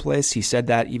all over the place. He said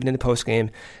that even in the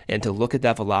postgame. And to look at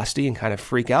that velocity and kind of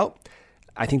freak out,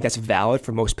 I think that's valid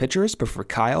for most pitchers. But for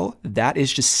Kyle, that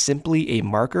is just simply a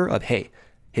marker of, hey,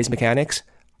 his mechanics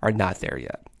are not there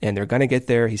yet. And they're going to get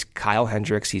there. He's Kyle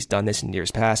Hendricks. He's done this in years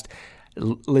past.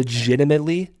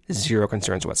 Legitimately zero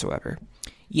concerns whatsoever.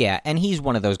 Yeah, and he's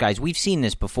one of those guys. We've seen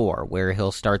this before where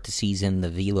he'll start the season, the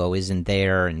velo isn't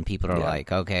there, and people are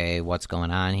like, okay, what's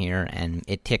going on here? And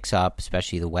it ticks up,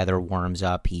 especially the weather warms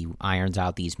up. He irons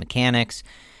out these mechanics.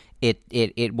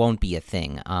 It won't be a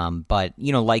thing. But,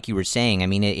 like you were saying, I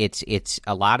mean, it's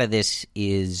a lot of this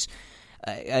is...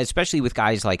 especially with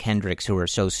guys like Hendricks who are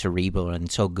so cerebral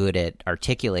and so good at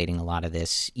articulating a lot of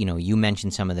this. You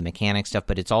mentioned some of the mechanic stuff,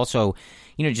 but it's also,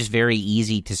 just very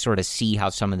easy to sort of see how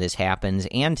some of this happens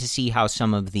and to see how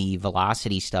some of the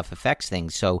velocity stuff affects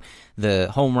things. So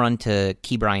the home run to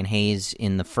Ke'Bryan Hayes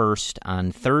in the first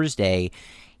on Thursday,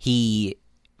 he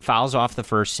fouls off the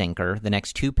first sinker. The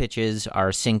next 2 pitches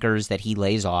are sinkers that he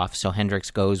lays off. So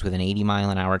Hendricks goes with an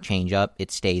 80-mile-an-hour changeup.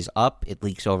 It stays up. It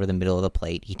leaks over the middle of the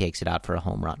plate. He takes it out for a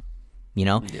home run.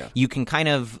 You can kind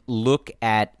of look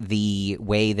at the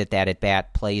way that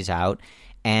at-bat plays out,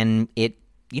 and it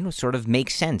sort of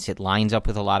makes sense. It lines up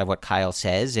with a lot of what Kyle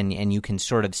says, and you can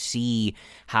sort of see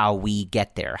how we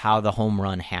get there, how the home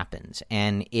run happens.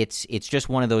 And it's just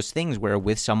one of those things where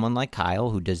with someone like Kyle,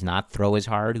 who does not throw as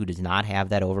hard, who does not have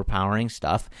that overpowering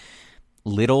stuff,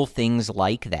 little things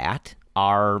like that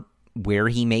are where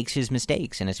he makes his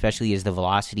mistakes. And especially as the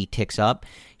velocity ticks up,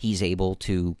 he's able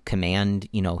to command,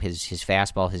 his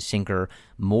fastball, his sinker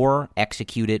more,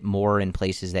 execute it more in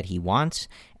places that he wants,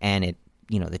 and it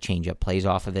the changeup plays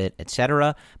off of it,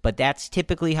 etc. But that's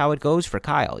typically how it goes for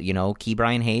Kyle.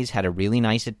 Ke'Bryan Hayes had a really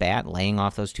nice at-bat laying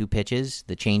off those 2 pitches.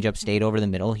 The changeup stayed over the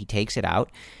middle. He takes it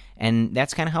out. And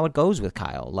that's kind of how it goes with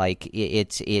Kyle. Like,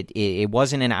 it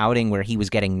wasn't an outing where he was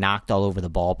getting knocked all over the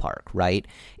ballpark, right?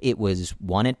 It was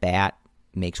one at-bat,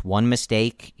 makes one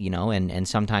mistake, and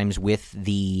sometimes with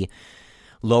the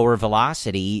lower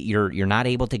velocity, you're not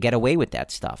able to get away with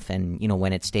that stuff. And,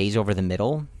 when it stays over the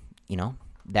middle,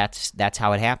 that's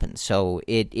how it happens. So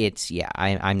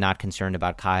I'm not concerned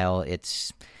about Kyle.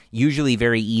 It's usually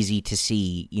very easy to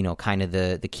see, kind of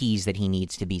the keys that he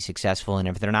needs to be successful. And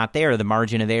if they're not there, the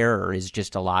margin of error is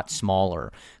just a lot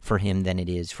smaller for him than it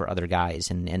is for other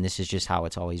guys. And this is just how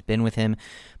it's always been with him,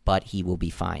 but he will be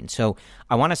fine. So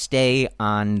I want to stay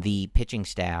on the pitching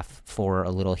staff for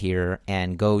a little here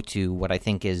and go to what I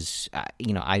think is,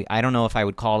 I don't know if I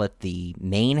would call it the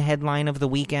main headline of the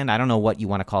weekend. I don't know what you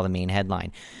want to call the main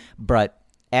headline, but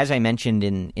as I mentioned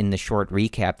in the short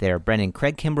recap there, Brendan,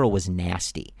 Craig Kimbrel was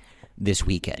nasty this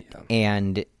weekend. Yeah.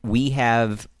 And we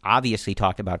have obviously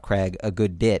talked about Craig a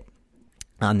good bit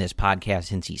on this podcast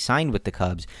since he signed with the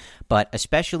Cubs, but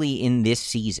especially in this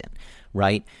season,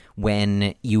 right?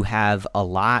 When you have a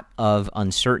lot of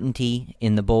uncertainty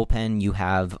in the bullpen, you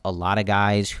have a lot of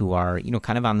guys who are,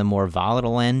 kind of on the more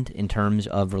volatile end in terms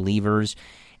of relievers.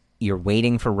 You're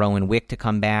waiting for Rowan Wick to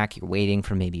come back. You're waiting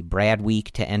for maybe Brad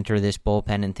Week to enter this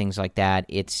bullpen and things like that.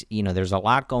 It's, there's a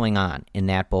lot going on in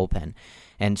that bullpen.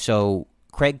 And so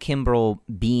Craig Kimbrel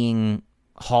being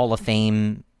Hall of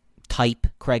Fame type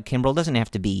Craig Kimbrel doesn't have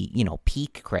to be,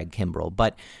 peak Craig Kimbrel,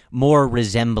 but more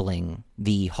resembling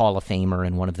the Hall of Famer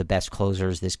and one of the best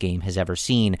closers this game has ever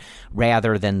seen,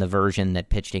 rather than the version that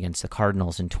pitched against the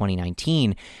Cardinals in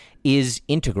 2019, is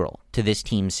integral to this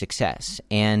team's success.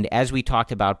 And as we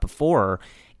talked about before,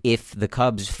 if the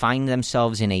Cubs find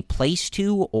themselves in a place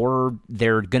to, or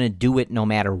they're going to do it no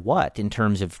matter what in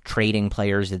terms of trading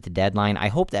players at the deadline, I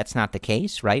hope that's not the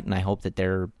case, right? And I hope that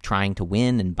they're trying to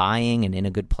win and buying and in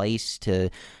a good place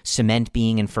to cement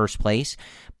being in first place.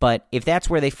 But if that's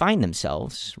where they find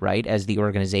themselves, right, as the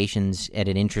organization's at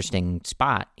an interesting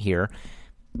spot here,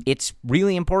 it's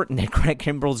really important that Craig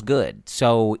Kimbrel's good.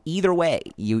 So either way,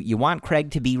 you want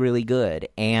Craig to be really good,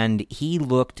 and he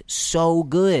looked so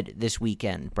good this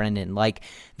weekend, Brendan. Like,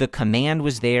 the command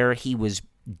was there. He was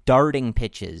darting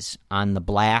pitches on the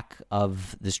black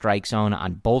of the strike zone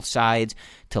on both sides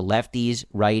to lefties,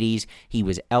 righties. He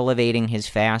was elevating his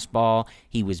fastball.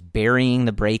 He was burying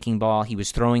the breaking ball. He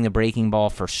was throwing the breaking ball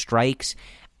for strikes.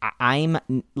 I'm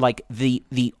like,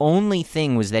 the only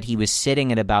thing was that he was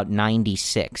sitting at about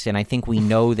 96, and I think we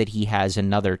know that he has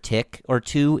another tick or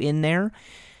two in there.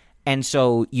 And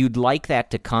so you'd like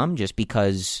that to come, just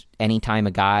because anytime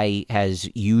a guy has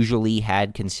usually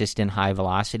had consistent high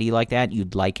velocity like that,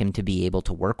 you'd like him to be able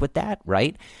to work with that,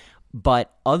 right?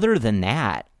 But other than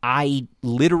that, I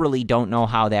literally don't know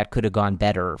how that could have gone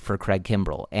better for Craig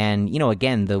Kimbrel. And,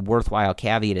 again, the worthwhile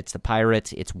caveat, it's the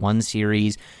Pirates, it's one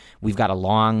series. We've got a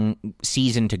long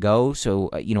season to go, so,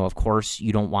 of course,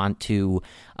 you don't want to,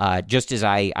 just as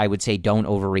I would say don't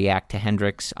overreact to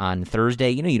Hendricks on Thursday,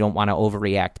 you don't want to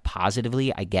overreact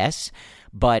positively, I guess.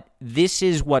 But this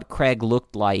is what Craig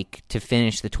looked like to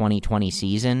finish the 2020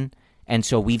 season, and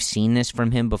so we've seen this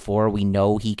from him before. We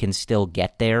know he can still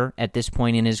get there at this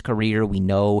point in his career. We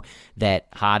know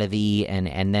that Hottovy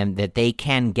and them, that they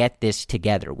can get this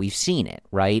together. We've seen it,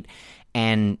 right?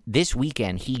 And this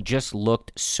weekend, he just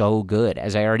looked so good.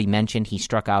 As I already mentioned, he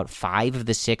struck out 5 of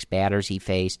the 6 batters he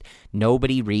faced.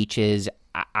 Nobody reaches.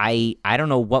 I don't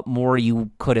know what more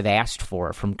you could have asked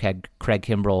for from Craig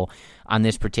Kimbrel on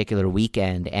this particular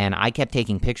weekend, and I kept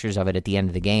taking pictures of it at the end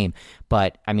of the game.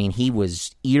 But I mean, he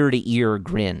was ear-to-ear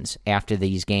grins after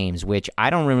these games, which I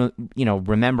don't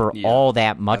remember all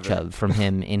that much of from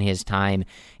him in his time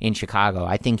in Chicago.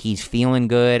 I think he's feeling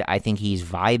good. I think he's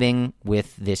vibing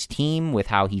with this team, with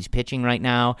how he's pitching right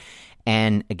now.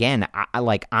 And again, I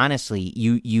like, honestly,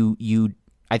 you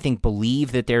I think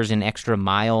believe that there's an extra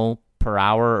mile per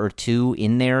hour or two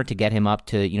in there to get him up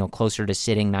to, closer to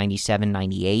sitting 97,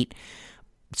 98.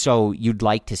 So you'd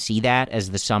like to see that as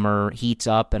the summer heats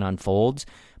up and unfolds.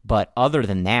 But other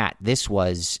than that, this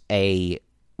was a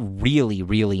really,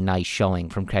 really nice showing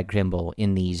from Craig Kimbrel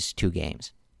in these 2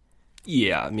 games.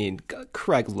 Yeah, I mean,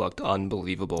 Craig looked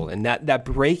unbelievable. And that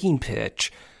breaking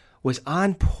pitch was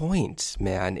on point,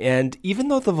 man. And even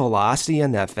though the velocity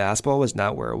on that fastball was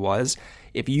not where it was,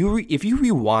 if you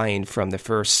rewind from the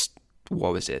first,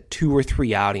 2 or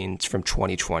 3 outings from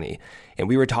 2020, and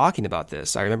we were talking about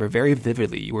this, I remember very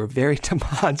vividly, you were very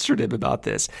demonstrative about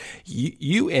this.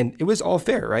 You and it was all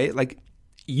fair, right? Like,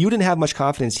 you didn't have much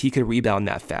confidence he could rebound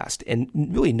that fast, and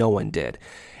really no one did.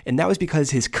 And that was because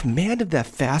his command of that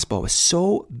fastball was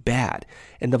so bad,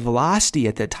 and the velocity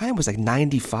at that time was like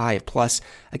 95 plus,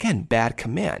 again, bad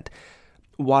command.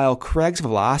 While Craig's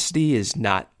velocity is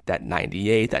not that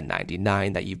 98, that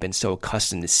 99 that you've been so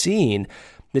accustomed to seeing,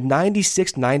 the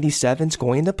 96, 97 is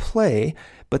going to play,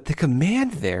 but the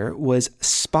command there was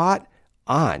spot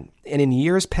on. And in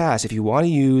years past, if you want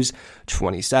to use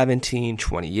 2017,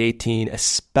 2018,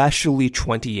 especially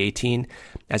 2018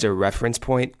 as a reference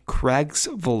point, Craig's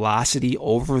velocity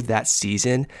over that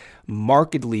season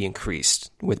markedly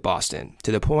increased with Boston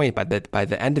to the point by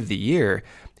the end of the year,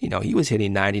 he was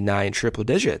hitting 99 triple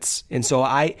digits. And so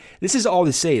this is all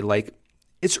to say, like,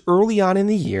 it's early on in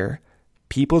the year.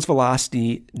 People's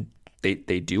velocity, they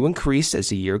do increase as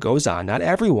the year goes on. Not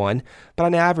everyone, but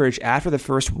on average, after the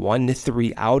first 1 to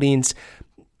 3 outings,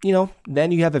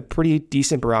 then you have a pretty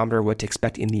decent barometer of what to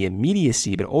expect in the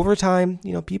immediacy. But over time,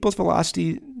 people's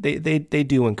velocity, they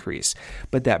do increase.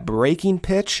 But that breaking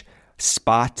pitch,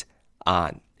 spot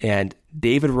on. And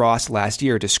David Ross last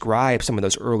year described some of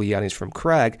those early outings from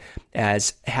Craig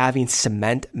as having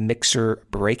cement mixer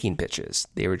breaking pitches.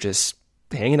 They were just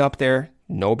hanging up there,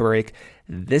 no break.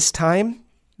 This time,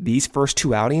 these first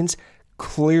 2 outings,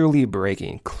 clearly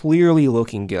breaking, clearly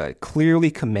looking good,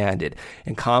 clearly commanded,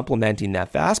 and complementing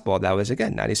that fastball that was,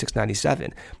 again, 96,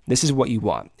 97. This is what you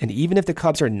want. And even if the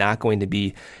Cubs are not going to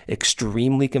be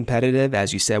extremely competitive,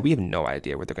 as you said, we have no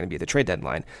idea where they're going to be at the trade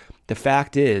deadline. The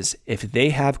fact is, if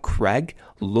they have Craig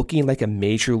looking like a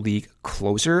major league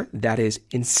closer, that is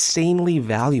insanely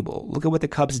valuable. Look at what the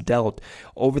Cubs dealt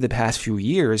over the past few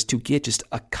years to get just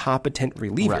a competent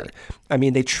reliever. Right. I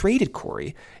mean, they traded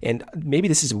Corey, and maybe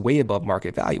this is way above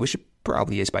market value, which it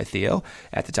probably is by Theo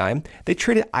at the time. They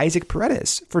traded Isaac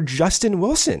Paredes for Justin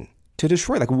Wilson to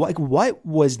Detroit. What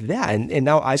was that? And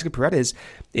now Isaac Paredes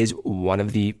is one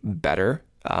of the better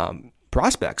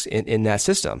prospects in that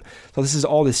system. So this is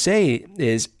all to say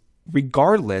is,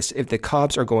 regardless if the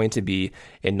Cubs are going to be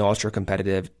an ultra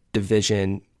competitive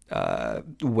division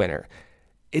winner,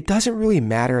 it doesn't really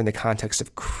matter in the context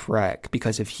of Craig,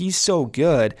 because if he's so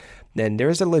good, then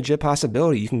there's a legit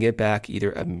possibility you can get back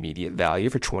either immediate value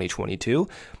for 2022,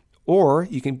 or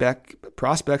you can back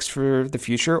prospects for the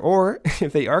future, or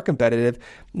if they are competitive,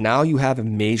 now you have a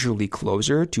major league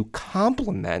closer to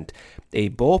complement a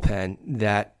bullpen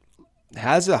that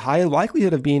has a high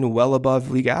likelihood of being well above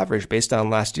league average based on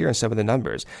last year and some of the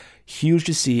numbers. Huge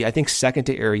to see. I think second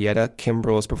to Arrieta,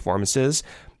 Kimbrel's performances,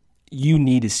 you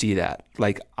need to see that.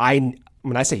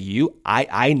 When I say you,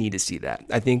 I need to see that.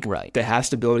 I think to have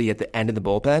stability at the end of the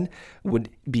bullpen would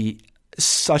be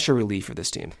such a relief for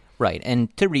this team. Right.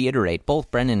 And to reiterate, both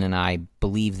Brendan and I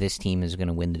believe this team is going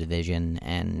to win the division,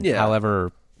 and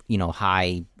however,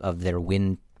 high of their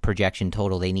win projection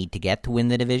total they need to get to win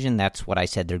the division, that's what I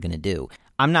said they're going to do.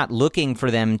 I'm not looking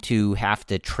for them to have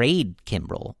to trade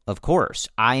Kimbrel, of course.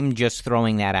 I'm just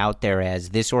throwing that out there as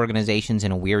this organization's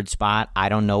in a weird spot. I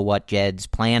don't know what Jed's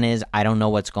plan is. I don't know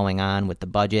what's going on with the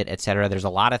budget, etc. There's a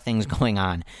lot of things going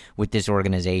on with this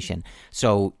organization.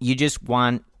 So you just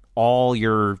want all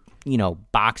your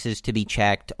boxes to be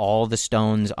checked, all the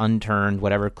stones unturned,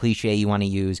 whatever cliche you want to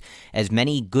use, as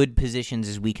many good positions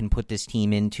as we can put this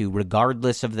team into,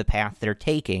 regardless of the path they're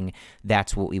taking.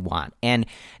 That's what we want. And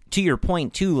to your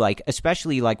point too,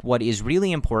 especially what is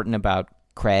really important about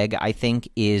Craig, I think,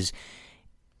 is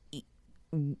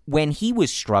when he was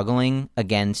struggling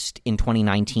in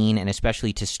 2019 and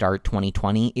especially to start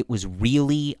 2020, it was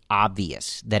really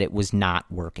obvious that it was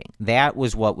not working. That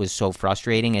was what was so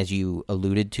frustrating, as you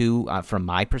alluded to from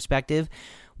my perspective,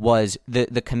 was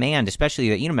the command, especially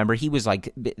that, remember, he was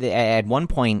at one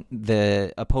point,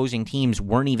 the opposing teams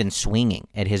weren't even swinging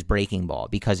at his breaking ball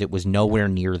because it was nowhere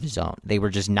near the zone. They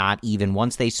were just not even,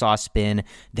 once they saw spin,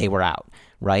 they were out,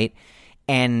 right?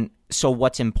 And so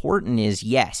what's important is,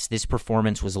 yes, this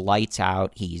performance was lights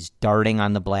out. He's darting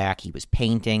on the black. He was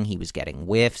painting. He was getting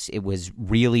whiffs. It was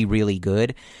really, really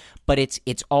good. But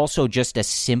it's also just a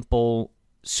simple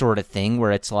sort of thing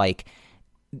where it's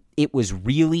it was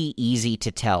really easy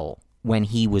to tell when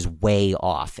he was way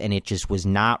off and it just was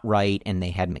not right, and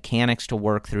they had mechanics to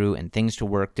work through and things to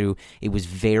work through. It was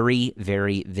very,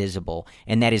 very visible.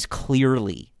 And that is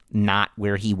clearly not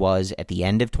where he was at the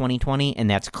end of 2020, and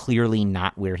that's clearly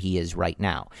not where he is right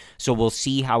now. So we'll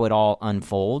see how it all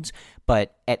unfolds,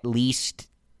 but at least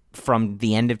from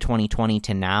the end of 2020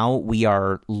 to now, we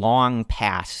are long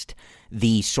past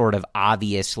the sort of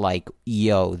obvious,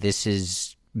 this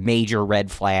is major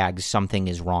red flags, something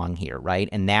is wrong here, right?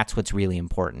 And that's what's really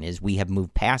important, is we have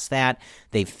moved past that.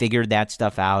 They've figured that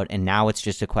stuff out, and now it's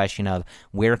just a question of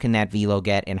where can that velo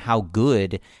get and how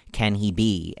good can he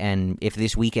be? And if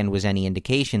this weekend was any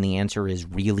indication, the answer is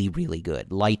really, really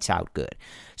good. Lights out good.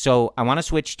 So I want to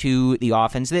switch to the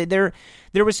offense. There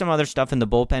was some other stuff in the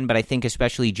bullpen, but I think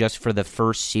especially just for the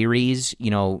first series,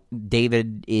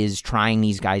 David is trying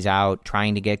these guys out,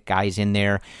 trying to get guys in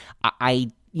there.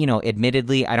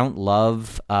 admittedly, I don't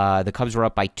love the Cubs were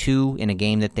up by 2 in a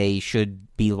game that they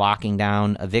should be locking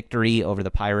down a victory over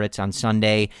the Pirates on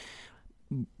Sunday.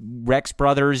 Rex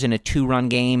Brothers in a 2-run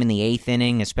game in the 8th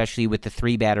inning, especially with the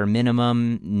 3-batter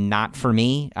minimum, not for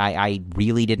me. I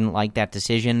really didn't like that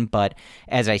decision, but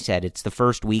as I said, it's the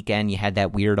first weekend. You had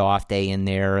that weird off day in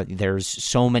there. There's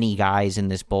so many guys in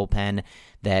this bullpen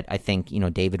that I think,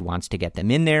 David wants to get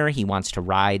them in there. He wants to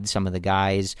ride some of the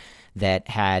guys that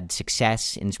had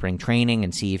success in spring training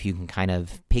and see if you can kind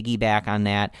of piggyback on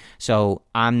that. So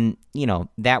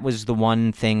that was the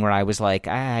one thing where I was like,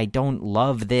 I don't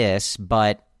love this,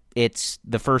 but it's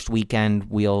the first weekend.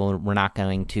 We're not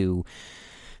going to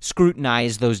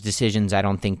scrutinize those decisions, I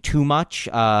don't think, too much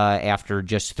after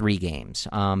just 3 games.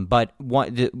 But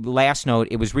the last note,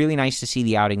 it was really nice to see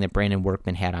the outing that Brandon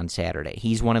Workman had on Saturday.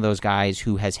 He's one of those guys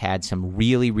who has had some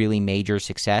really, really major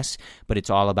success, but it's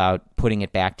all about putting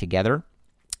it back together.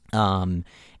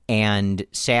 And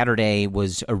Saturday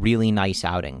was a really nice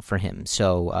outing for him.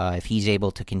 So if he's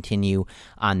able to continue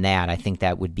on that, I think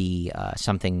that would be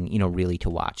something, really to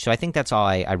watch. So I think that's all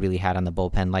I really had on the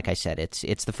bullpen. Like I said,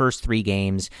 it's the first 3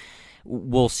 games.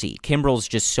 We'll see. Kimbrel's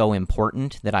just so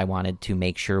important that I wanted to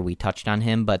make sure we touched on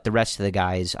him, but the rest of the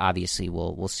guys, obviously,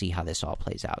 we'll see how this all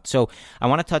plays out. So I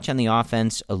want to touch on the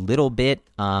offense a little bit.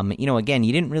 Again,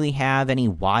 you didn't really have any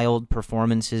wild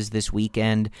performances this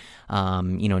weekend.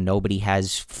 Nobody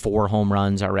has 4 home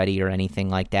runs already or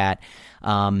anything like that.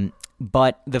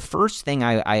 But the first thing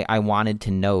I wanted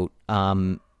to note,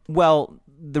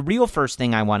 the real first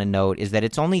thing I want to note is that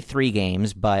it's only 3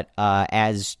 games, but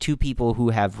as 2 people who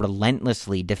have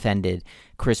relentlessly defended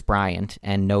Kris Bryant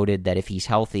and noted that if he's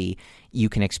healthy, you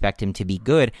can expect him to be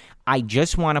good, I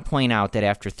just want to point out that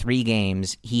after 3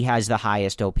 games, he has the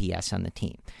highest OPS on the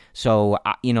team. So,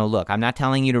 look, I'm not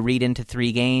telling you to read into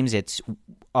 3 games. It's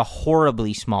a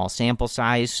horribly small sample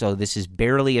size, so this is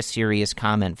barely a serious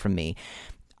comment from me.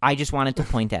 I just wanted to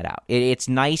point that out. It's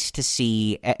nice to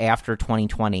see after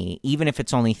 2020, even if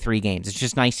it's only 3 games, it's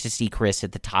just nice to see Kris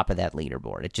at the top of that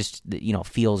leaderboard. It just,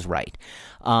 feels right.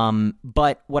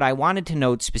 But what I wanted to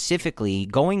note specifically,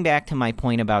 going back to my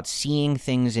point about seeing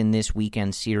things in this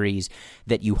weekend series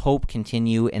that you hope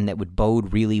continue and that would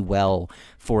bode really well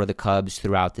for the Cubs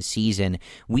throughout the season,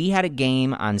 we had a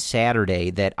game on Saturday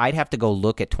that I'd have to go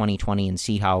look at 2020 and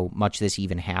see how much this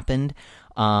even happened.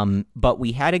 But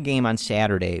we had a game on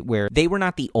Saturday where they were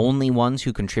not the only ones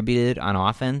who contributed on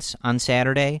offense on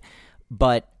Saturday,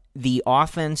 but the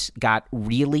offense got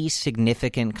really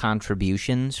significant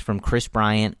contributions from Kris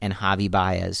Bryant and Javi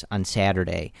Baez on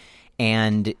Saturday.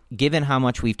 And given how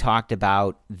much we've talked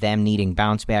about them needing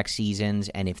bounce-back seasons,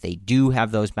 and if they do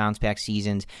have those bounce-back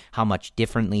seasons, how much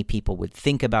differently people would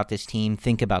think about this team,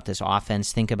 think about this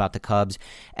offense, think about the Cubs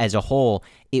as a whole,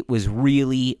 it was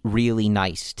really, really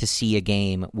nice to see a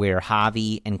game where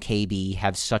Javi and KB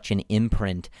have such an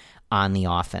imprint on the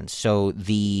offense. So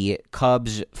the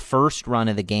Cubs' first run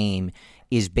of the game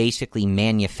is basically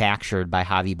manufactured by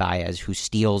Javi Baez, who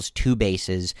steals 2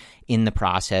 bases in the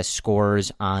process,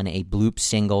 scores on a bloop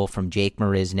single from Jake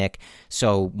Marisnick.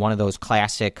 So one of those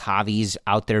classic Javi's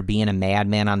out there being a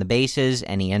madman on the bases,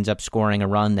 and he ends up scoring a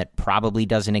run that probably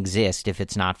doesn't exist if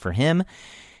it's not for him.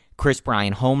 Kris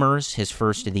Bryant homers, his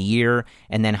first of the year,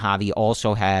 and then Javi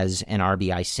also has an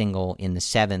RBI single in the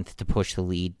 7th to push the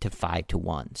lead to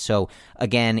 5-1. So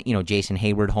again, Jason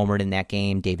Hayward homered in that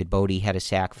game. David Bodie had a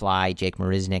sac fly. Jake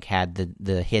Marisnick had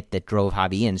the hit that drove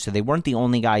Javi in. So they weren't the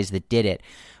only guys that did it,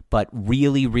 but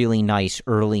really, really nice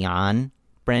early on,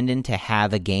 Brendan, to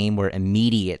have a game where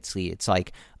immediately it's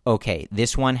like, okay,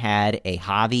 this one had a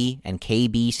Javi and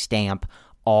KB stamp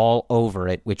all over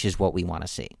it, which is what we want to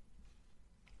see.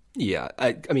 Yeah,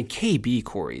 I mean, KB,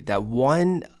 Corey, that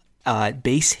one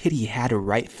base hit he had to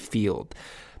right field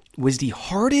was the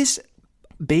hardest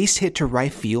base hit to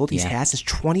right field he's had since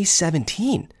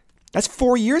 2017. That's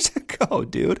 4 years ago,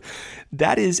 dude.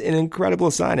 That is an incredible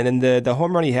sign. And then the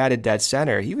home run he had at dead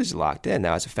center, he was locked in.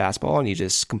 That was a fastball, and he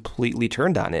just completely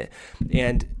turned on it.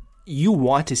 And you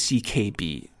want to see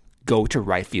KB go to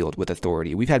right field with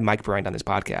authority. We've had Mike Bryant on this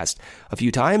podcast a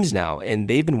few times now, and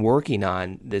they've been working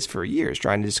on this for years,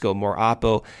 trying to just go more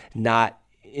oppo, not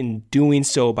in doing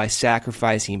so by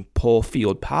sacrificing pull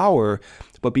field power,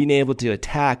 but being able to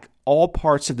attack all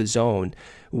parts of the zone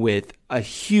with a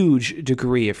huge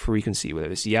degree of frequency,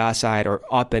 whether it's the outside or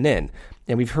up and in.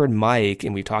 And we've heard Mike,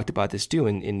 and we've talked about this too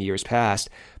in years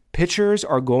past, pitchers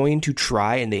are going to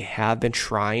try, and they have been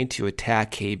trying to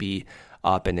attack KB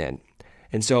up and in.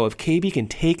 And so if KB can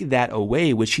take that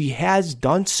away, which he has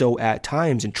done so at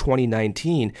times in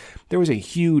 2019, there was a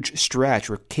huge stretch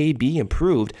where KB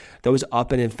improved those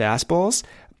up and in fastballs.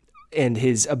 and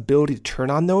his ability to turn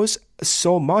on those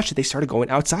so much that they started going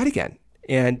outside again.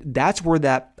 And that's where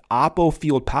that oppo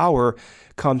field power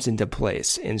comes into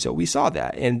place. And so we saw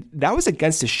that. And that was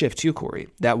against the shift too, Corey.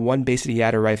 That one base that he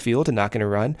had at right field and not going to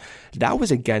run, that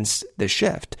was against the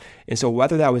shift. And so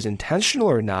whether that was intentional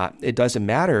or not, it doesn't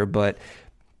matter. But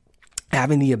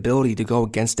having the ability to go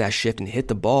against that shift and hit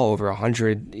the ball over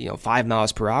 5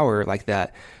 miles per hour like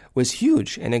that was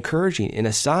huge and encouraging, and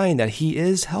a sign that he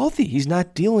is healthy. He's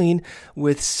not dealing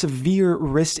with severe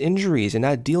wrist injuries and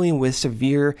not dealing with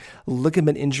severe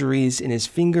ligament injuries in his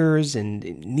fingers and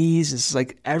knees. It's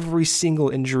like every single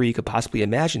injury you could possibly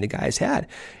imagine the guy has had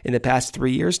in the past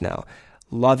 3 years now.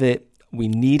 Love it. We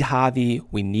need Javi.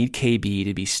 We need KB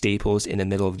to be staples in the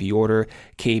middle of the order.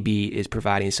 KB is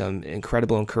providing some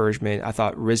incredible encouragement. I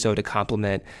thought Rizzo to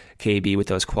complement KB with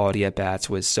those quality at-bats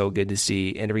was so good to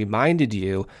see. And it reminded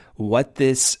you what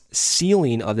this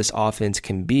ceiling of this offense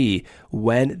can be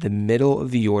when the middle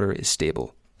of the order is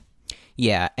stable.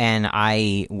 Yeah, and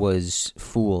I was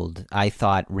fooled. I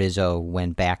thought Rizzo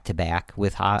went back-to-back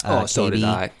with KB. So did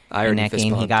I. In that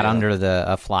game, he got under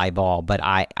a fly ball. But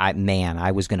I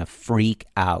was going to freak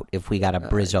out if we got a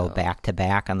Rizzo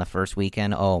back-to-back on the first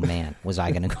weekend. Oh, man, was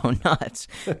I going to go nuts.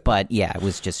 But, yeah, it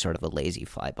was just sort of a lazy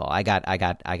fly ball. I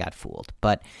got fooled.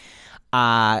 But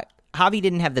Javi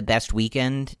didn't have the best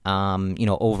weekend,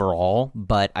 overall,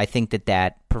 but I think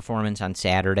that performance on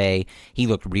Saturday, he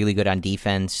looked really good on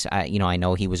defense. I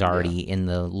know he was already in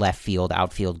the left field,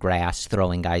 outfield grass,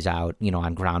 throwing guys out,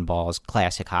 on ground balls,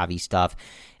 classic Javi stuff.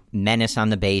 Menace on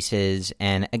the bases,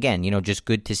 and again, just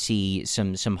good to see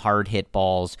some hard hit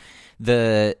balls.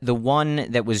 The one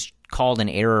that was called an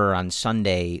error on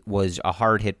Sunday was a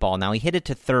hard hit ball. Now he hit it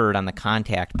to third on the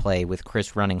contact play with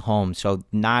Chris running home, so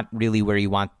not really where you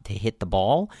want to hit the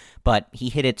ball, but he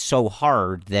hit it so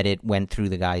hard that it went through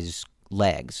the guy's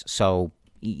legs. So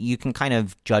you can kind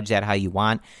of judge that how you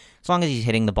want. As long as he's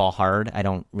hitting the ball hard, I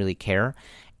don't really care.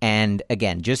 And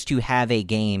again, just to have a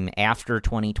game after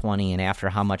 2020 and after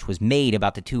how much was made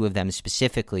about the two of them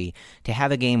specifically, to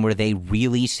have a game where they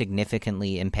really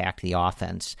significantly impact the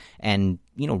offense and,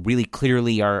 really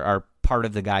clearly are part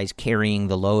of the guys carrying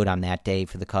the load on that day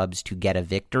for the Cubs to get a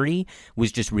victory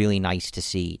was just really nice to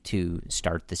see to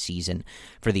start the season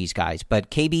for these guys.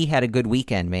 But KB had a good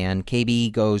weekend, man.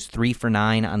 KB goes 3 for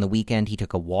 9 on the weekend. He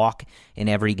took a walk in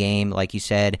every game, like you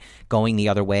said, going the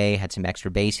other way, had some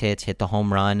extra base hits, hit the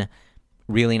home run.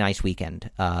 Really nice weekend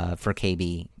for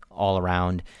KB all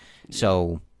around.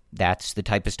 So that's the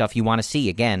type of stuff you want to see.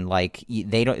 Again, like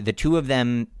the two of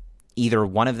them, either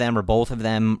one of them or both of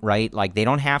them, right? Like they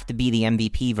don't have to be the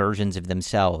MVP versions of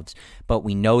themselves, but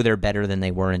we know they're better than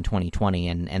they were in 2020,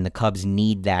 and the Cubs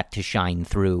need that to shine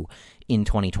through in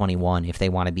 2021 if they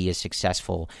want to be as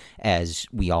successful as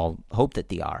we all hope that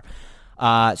they are.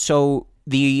 So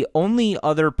the only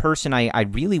other person I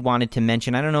really wanted to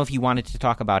mention, I don't know if you wanted to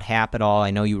talk about Happ at all.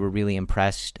 I know you were really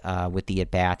impressed with the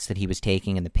at-bats that he was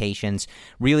taking and the patience.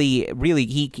 Really,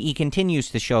 he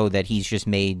continues to show that he's just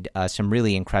made some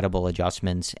really incredible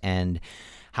adjustments, and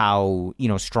how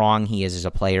strong he is as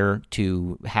a player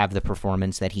to have the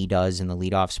performance that he does in the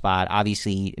leadoff spot.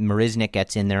 Obviously, Marisnick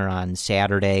gets in there on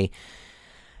Saturday.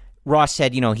 Ross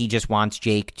said, he just wants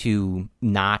Jake to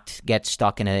not get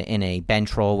stuck in a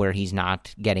bench role where he's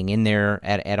not getting in there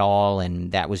at all,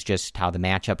 and that was just how the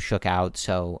matchup shook out.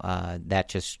 So that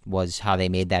just was how they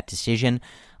made that decision.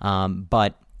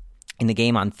 But in the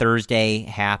game on Thursday,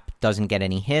 Happ doesn't get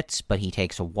any hits, but he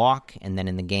takes a walk, and then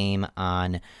in the game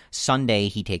on Sunday,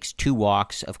 he takes 2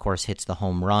 walks, of course, hits the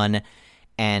home run.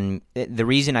 And the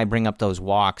reason I bring up those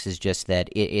walks is just that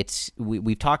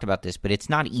we've talked about this, but it's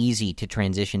not easy to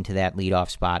transition to that leadoff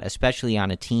spot, especially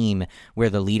on a team where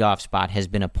the leadoff spot has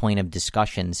been a point of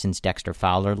discussion since Dexter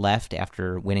Fowler left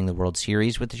after winning the World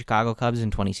Series with the Chicago Cubs in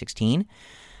 2016.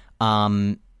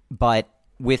 But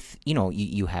with,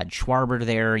 you had Schwarber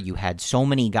there, you had so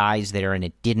many guys there, and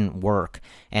it didn't work.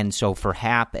 And so for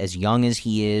Happ, as young as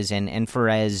he is, and for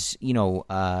as,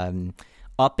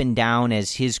 up and down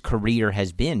as his career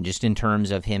has been, just in terms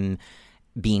of him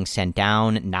being sent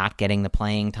down, not getting the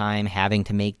playing time, having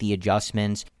to make the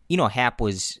adjustments. Happ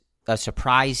was a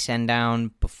surprise send down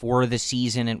before the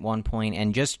season at one point,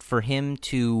 and just for him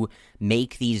to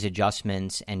make these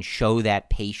adjustments and show that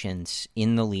patience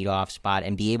in the leadoff spot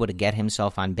and be able to get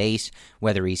himself on base,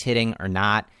 whether he's hitting or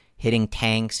not, hitting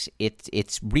tanks,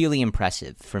 it's really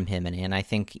impressive from him, and I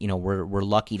think we're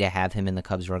lucky to have him in the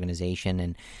Cubs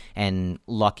organization, and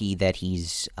lucky that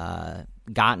he's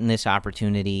gotten this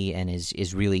opportunity and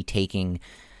is really taking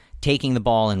taking the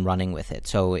ball and running with it.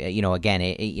 So, again,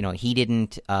 he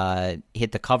didn't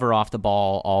hit the cover off the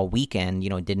ball all weekend,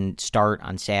 didn't start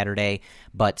on Saturday,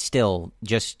 but still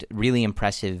just really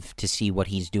impressive to see what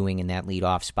he's doing in that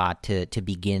leadoff spot to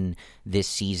begin this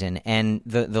season. And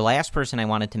the last person I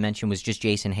wanted to mention was just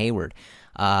Jason Heyward,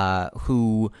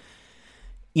 who...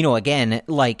 again,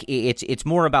 like it's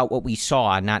more about what we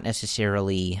saw, not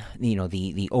necessarily,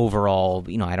 the overall,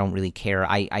 I don't really care.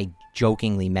 I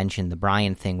jokingly mentioned the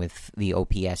Bryant thing with the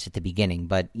OPS at the beginning,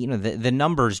 but, the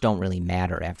numbers don't really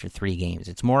matter after 3 games.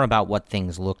 It's more about what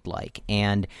things looked like.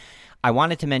 And I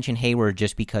wanted to mention Heyward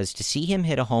just because to see him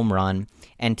hit a home run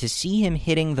and to see him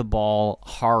hitting the ball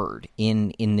hard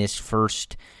in this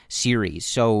first series.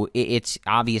 So it's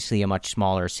obviously a much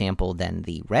smaller sample than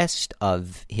the rest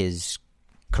of his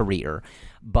career,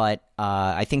 but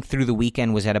I think through the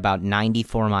weekend was at about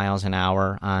 94 miles an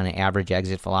hour on average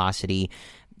exit velocity.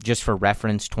 Just for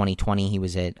reference, 2020 he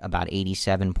was at about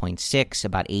 87.6,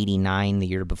 about 89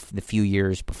 the few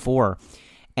years before.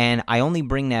 And I only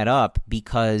bring that up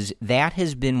because that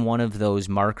has been one of those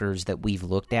markers that we've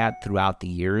looked at throughout the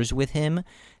years with him,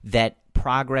 that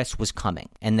progress was coming,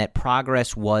 and that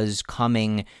progress was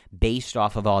coming based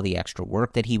off of all the extra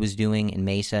work that he was doing in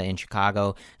Mesa, in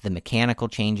Chicago, the mechanical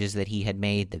changes that he had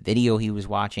made, the video he was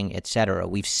watching, etc.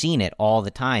 We've seen it all the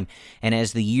time. And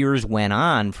as the years went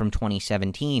on from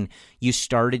 2017, you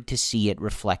started to see it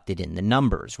reflected in the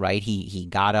numbers, right? He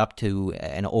got up to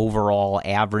an overall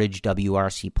average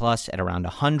WRC plus at around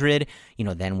 100,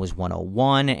 then was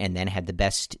 101, and then had the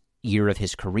best year of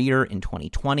his career in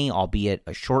 2020, albeit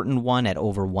a shortened one at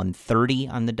over 130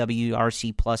 on the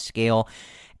WRC plus scale.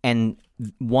 And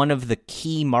one of the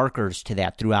key markers to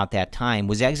that throughout that time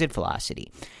was exit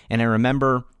velocity. And I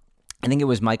remember, I think it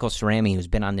was Michael Cerami, who's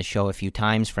been on the show a few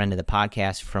times, friend of the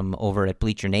podcast from over at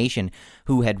Bleacher Nation,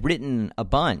 who had written a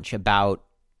bunch about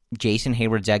Jason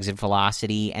Heyward's exit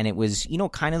velocity, and it was,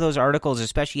 kind of those articles,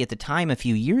 especially at the time a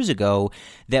few years ago,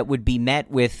 that would be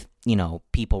met with,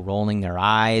 people rolling their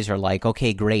eyes or like,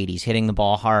 okay, great, he's hitting the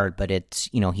ball hard, but it's,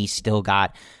 he's still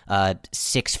got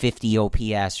 650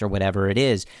 OPS or whatever it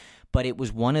is. But it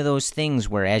was one of those things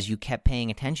where as you kept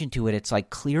paying attention to it, it's like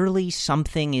clearly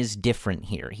something is different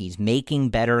here. He's making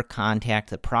better contact.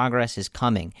 The progress is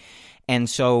coming. And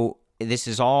so this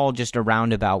is all just a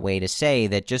roundabout way to say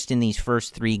that just in these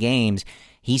first 3 games,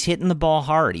 he's hitting the ball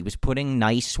hard. He was putting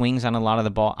nice swings on a lot of the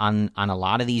ball on a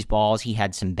lot of these balls. He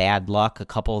had some bad luck. A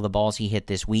couple of the balls he hit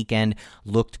this weekend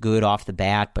looked good off the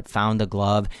bat, but found the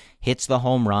glove, hits the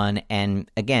home run.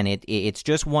 And again, it's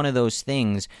just one of those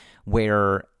things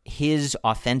where his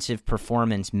offensive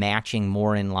performance matching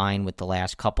more in line with the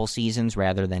last couple seasons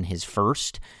rather than his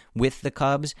first with the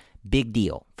Cubs. Big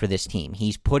deal for this team.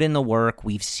 He's put in the work.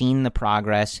 We've seen the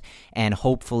progress, and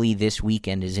hopefully this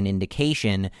weekend is an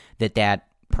indication that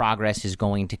progress is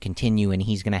going to continue and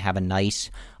he's going to have a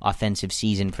nice offensive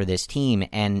season for this team.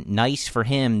 And nice for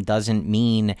him doesn't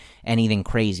mean anything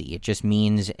crazy. It just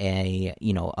means a,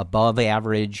 above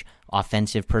average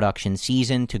offensive production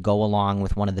season to go along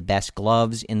with one of the best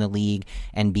gloves in the league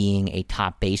and being a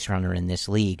top base runner in this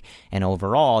league. And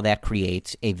overall, that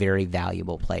creates a very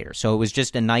valuable player. So it was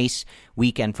just a nice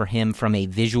weekend for him from a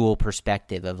visual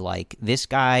perspective of like, this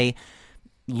guy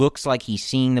looks like he's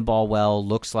seeing the ball well,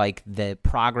 looks like the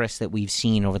progress that we've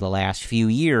seen over the last few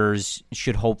years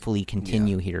should hopefully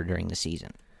continue here during the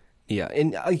season. Yeah,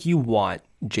 and you want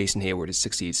Jason Heyward to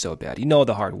succeed so bad. You know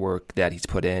the hard work that he's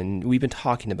put in. We've been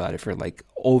talking about it for like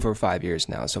over 5 years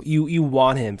now. So you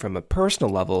want him from a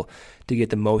personal level to get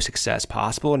the most success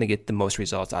possible and to get the most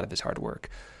results out of his hard work.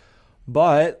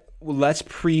 But let's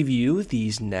preview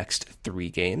these next 3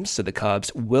 games. So the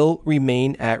Cubs will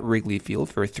remain at Wrigley Field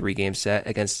for a 3-game set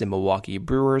against the Milwaukee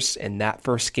Brewers. And that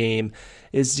first game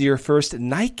is your first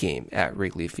night game at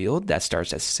Wrigley Field. That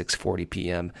starts at 6:40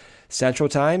 p.m. Central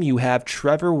Time. You have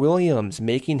Trevor Williams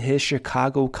making his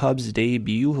Chicago Cubs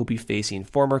debut. He'll be facing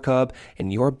former Cub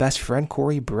and your best friend,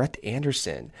 Corey Brett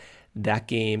Anderson. That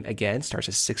game, again, starts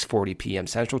at 6:40 p.m.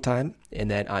 Central Time. And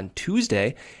then on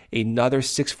Tuesday, another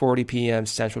 6:40 p.m.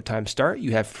 Central Time start.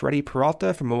 You have Freddie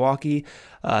Peralta from Milwaukee.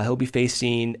 He'll be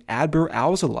facing Adbert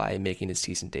Alzolay, making his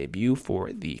season debut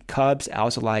for the Cubs.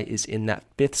 Alzolay is in that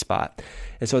 5th spot.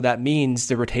 And so that means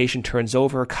the rotation turns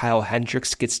over. Kyle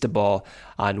Hendricks gets the ball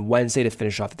on Wednesday to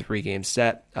finish off the 3-game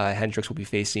set. Hendricks will be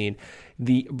facing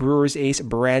the Brewers ace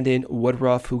Brandon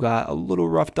Woodruff, who got a little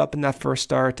roughed up in that first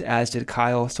start, as did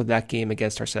Kyle. So that game again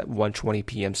starts at 1:20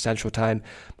 p.m. Central Time.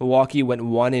 Milwaukee went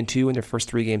 1-2 in their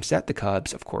first 3-game set. The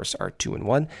Cubs, of course, are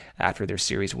 2-1 after their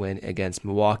series win against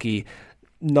Milwaukee.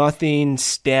 nothing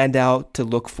stand out to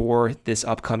look for this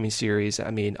upcoming series.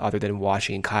 I mean, other than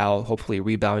Washington Kyle hopefully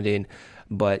rebounding.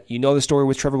 But you know the story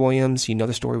with Trevor Williams. You know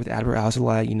the story with Adbert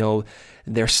Alzolay. You know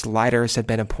their sliders have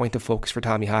been a point of focus for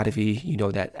Tommy Hotovy. You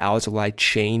know that Alzolay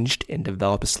changed and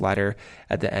developed a slider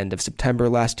at the end of September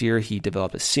last year. He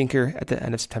developed a sinker at the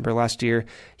end of September last year.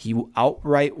 He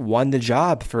outright won the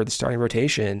job for the starting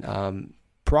rotation.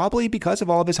 Probably because of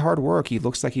all of his hard work. He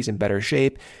looks like he's in better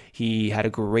shape. He had a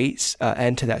great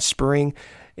end to that spring.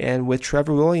 And with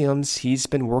Trevor Williams, he's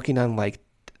been working on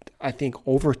I think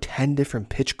over 10 different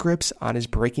pitch grips on his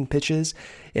breaking pitches,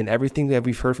 and everything that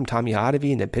we've heard from Tommy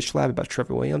Hotovy and the pitch lab about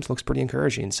Trevor Williams looks pretty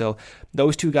encouraging. So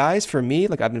those two guys, for me,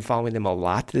 I've been following them a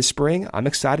lot this spring. I'm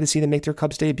excited to see them make their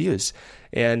Cubs debuts,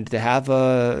 and to have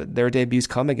their debuts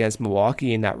come against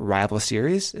Milwaukee in that rival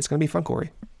series, it's going to be fun, Corey.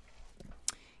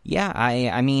 Yeah,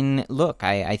 I mean, look,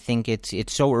 I think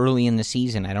it's so early in the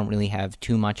season. I don't really have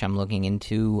too much I'm looking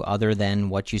into other than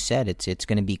what you said. It's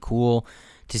going to be cool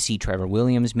to see Trevor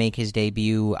Williams make his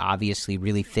debut, obviously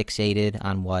really fixated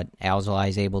on what Alzolay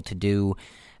is able to do.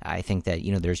 I think that,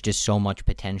 there's just so much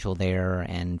potential there,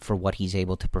 and for what he's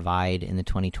able to provide in the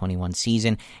 2021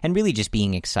 season, and really just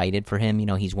being excited for him.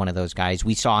 He's one of those guys.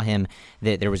 We saw him,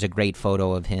 there was a great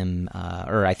photo of him,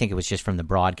 or I think it was just from the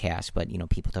broadcast, but,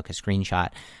 people took a screenshot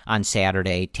on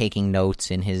Saturday taking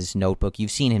notes in his notebook. You've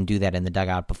seen him do that in the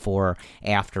dugout before,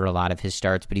 after a lot of his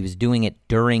starts, but he was doing it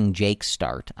during Jake's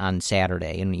start on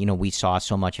Saturday. And, we saw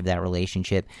so much of that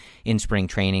relationship in spring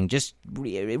training. Just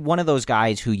one of those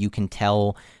guys who you can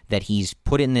tell that he's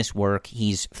put in this work.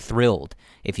 He's thrilled.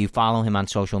 If you follow him on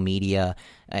social media,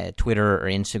 Twitter or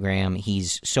Instagram,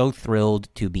 he's so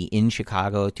thrilled to be in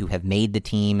Chicago, to have made the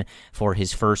team for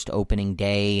his first opening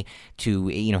day, to,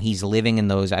 he's living in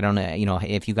those, I don't know,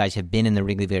 if you guys have been in the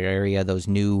Wrigleyville area, those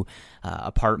new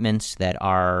apartments that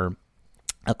are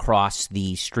across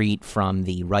the street from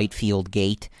the right field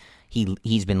gate.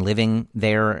 He's been living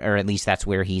there, or at least that's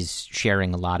where he's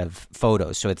sharing a lot of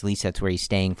photos. So at least that's where he's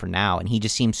staying for now. And he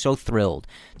just seems so thrilled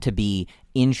to be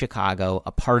in Chicago,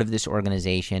 a part of this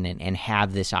organization, and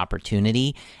have this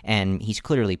opportunity. And he's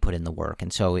clearly put in the work.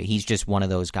 And so he's just one of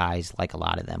those guys, like a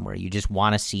lot of them, where you just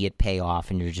want to see it pay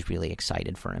off, and you're just really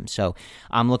excited for him. So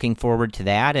I'm looking forward to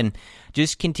that, and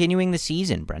just continuing the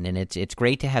season, Brendan. It's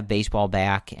great to have baseball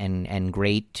back, and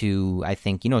great to, I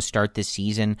think, start this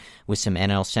season with some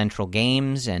NL Central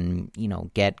games, and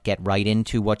get right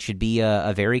into what should be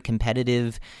a very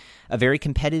competitive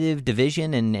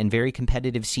division and very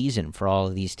competitive season for all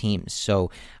of these teams.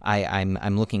 So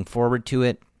I'm looking forward to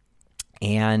it.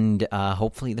 And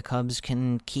hopefully the Cubs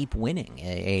can keep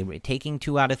winning. Taking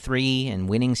 2 out of 3 and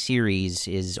winning series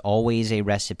is always a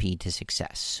recipe to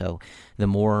success. So the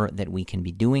more that we can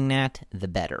be doing that, the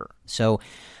better. So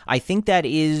I think that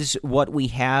is what we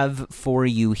have for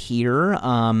you here.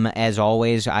 As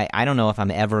always, I don't know if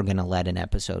I'm ever going to let an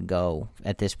episode go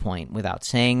at this point without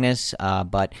saying this,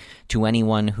 but to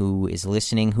anyone who is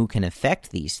listening who can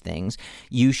affect these things,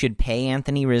 you should pay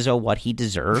Anthony Rizzo what he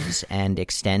deserves and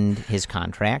extend his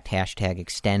contract,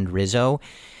 #ExtendRizzo,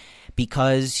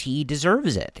 because he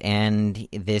deserves it, and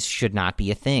this should not be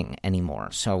a thing anymore.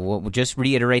 So we'll just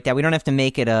reiterate that. We don't have to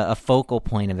make it a focal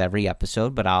point of every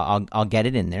episode, but I'll get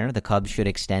it in there. The Cubs should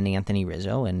extend Anthony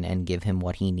Rizzo and give him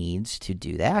what he needs to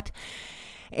do that.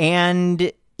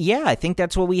 And yeah, I think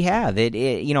that's what we have.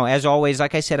 As always,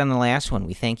 like I said on the last one,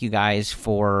 we thank you guys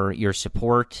for your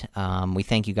support. We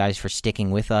thank you guys for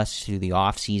sticking with us through the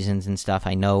off seasons and stuff.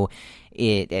 I know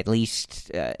it, at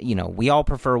least, we all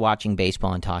prefer watching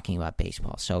baseball and talking about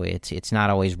baseball. So it's not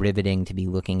always riveting to be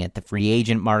looking at the free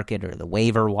agent market or the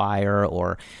waiver wire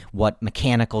or what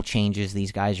mechanical changes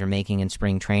these guys are making in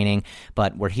spring training.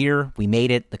 But we're here. We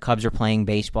made it. The Cubs are playing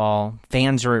baseball.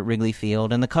 Fans are at Wrigley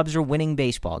Field, and the Cubs are winning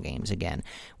baseball games again,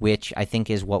 which I think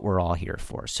is what we're all here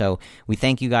for. So we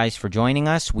thank you guys for joining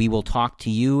us. We will talk to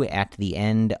you at the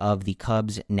end of the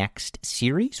Cubs' next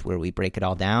series, where we break it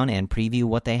all down and preview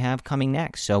what they have coming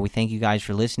next. So we thank you guys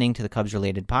for listening to the Cubs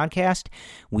Related Podcast.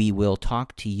 We will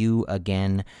talk to you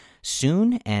again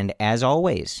soon, and as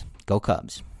always, go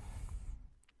Cubs.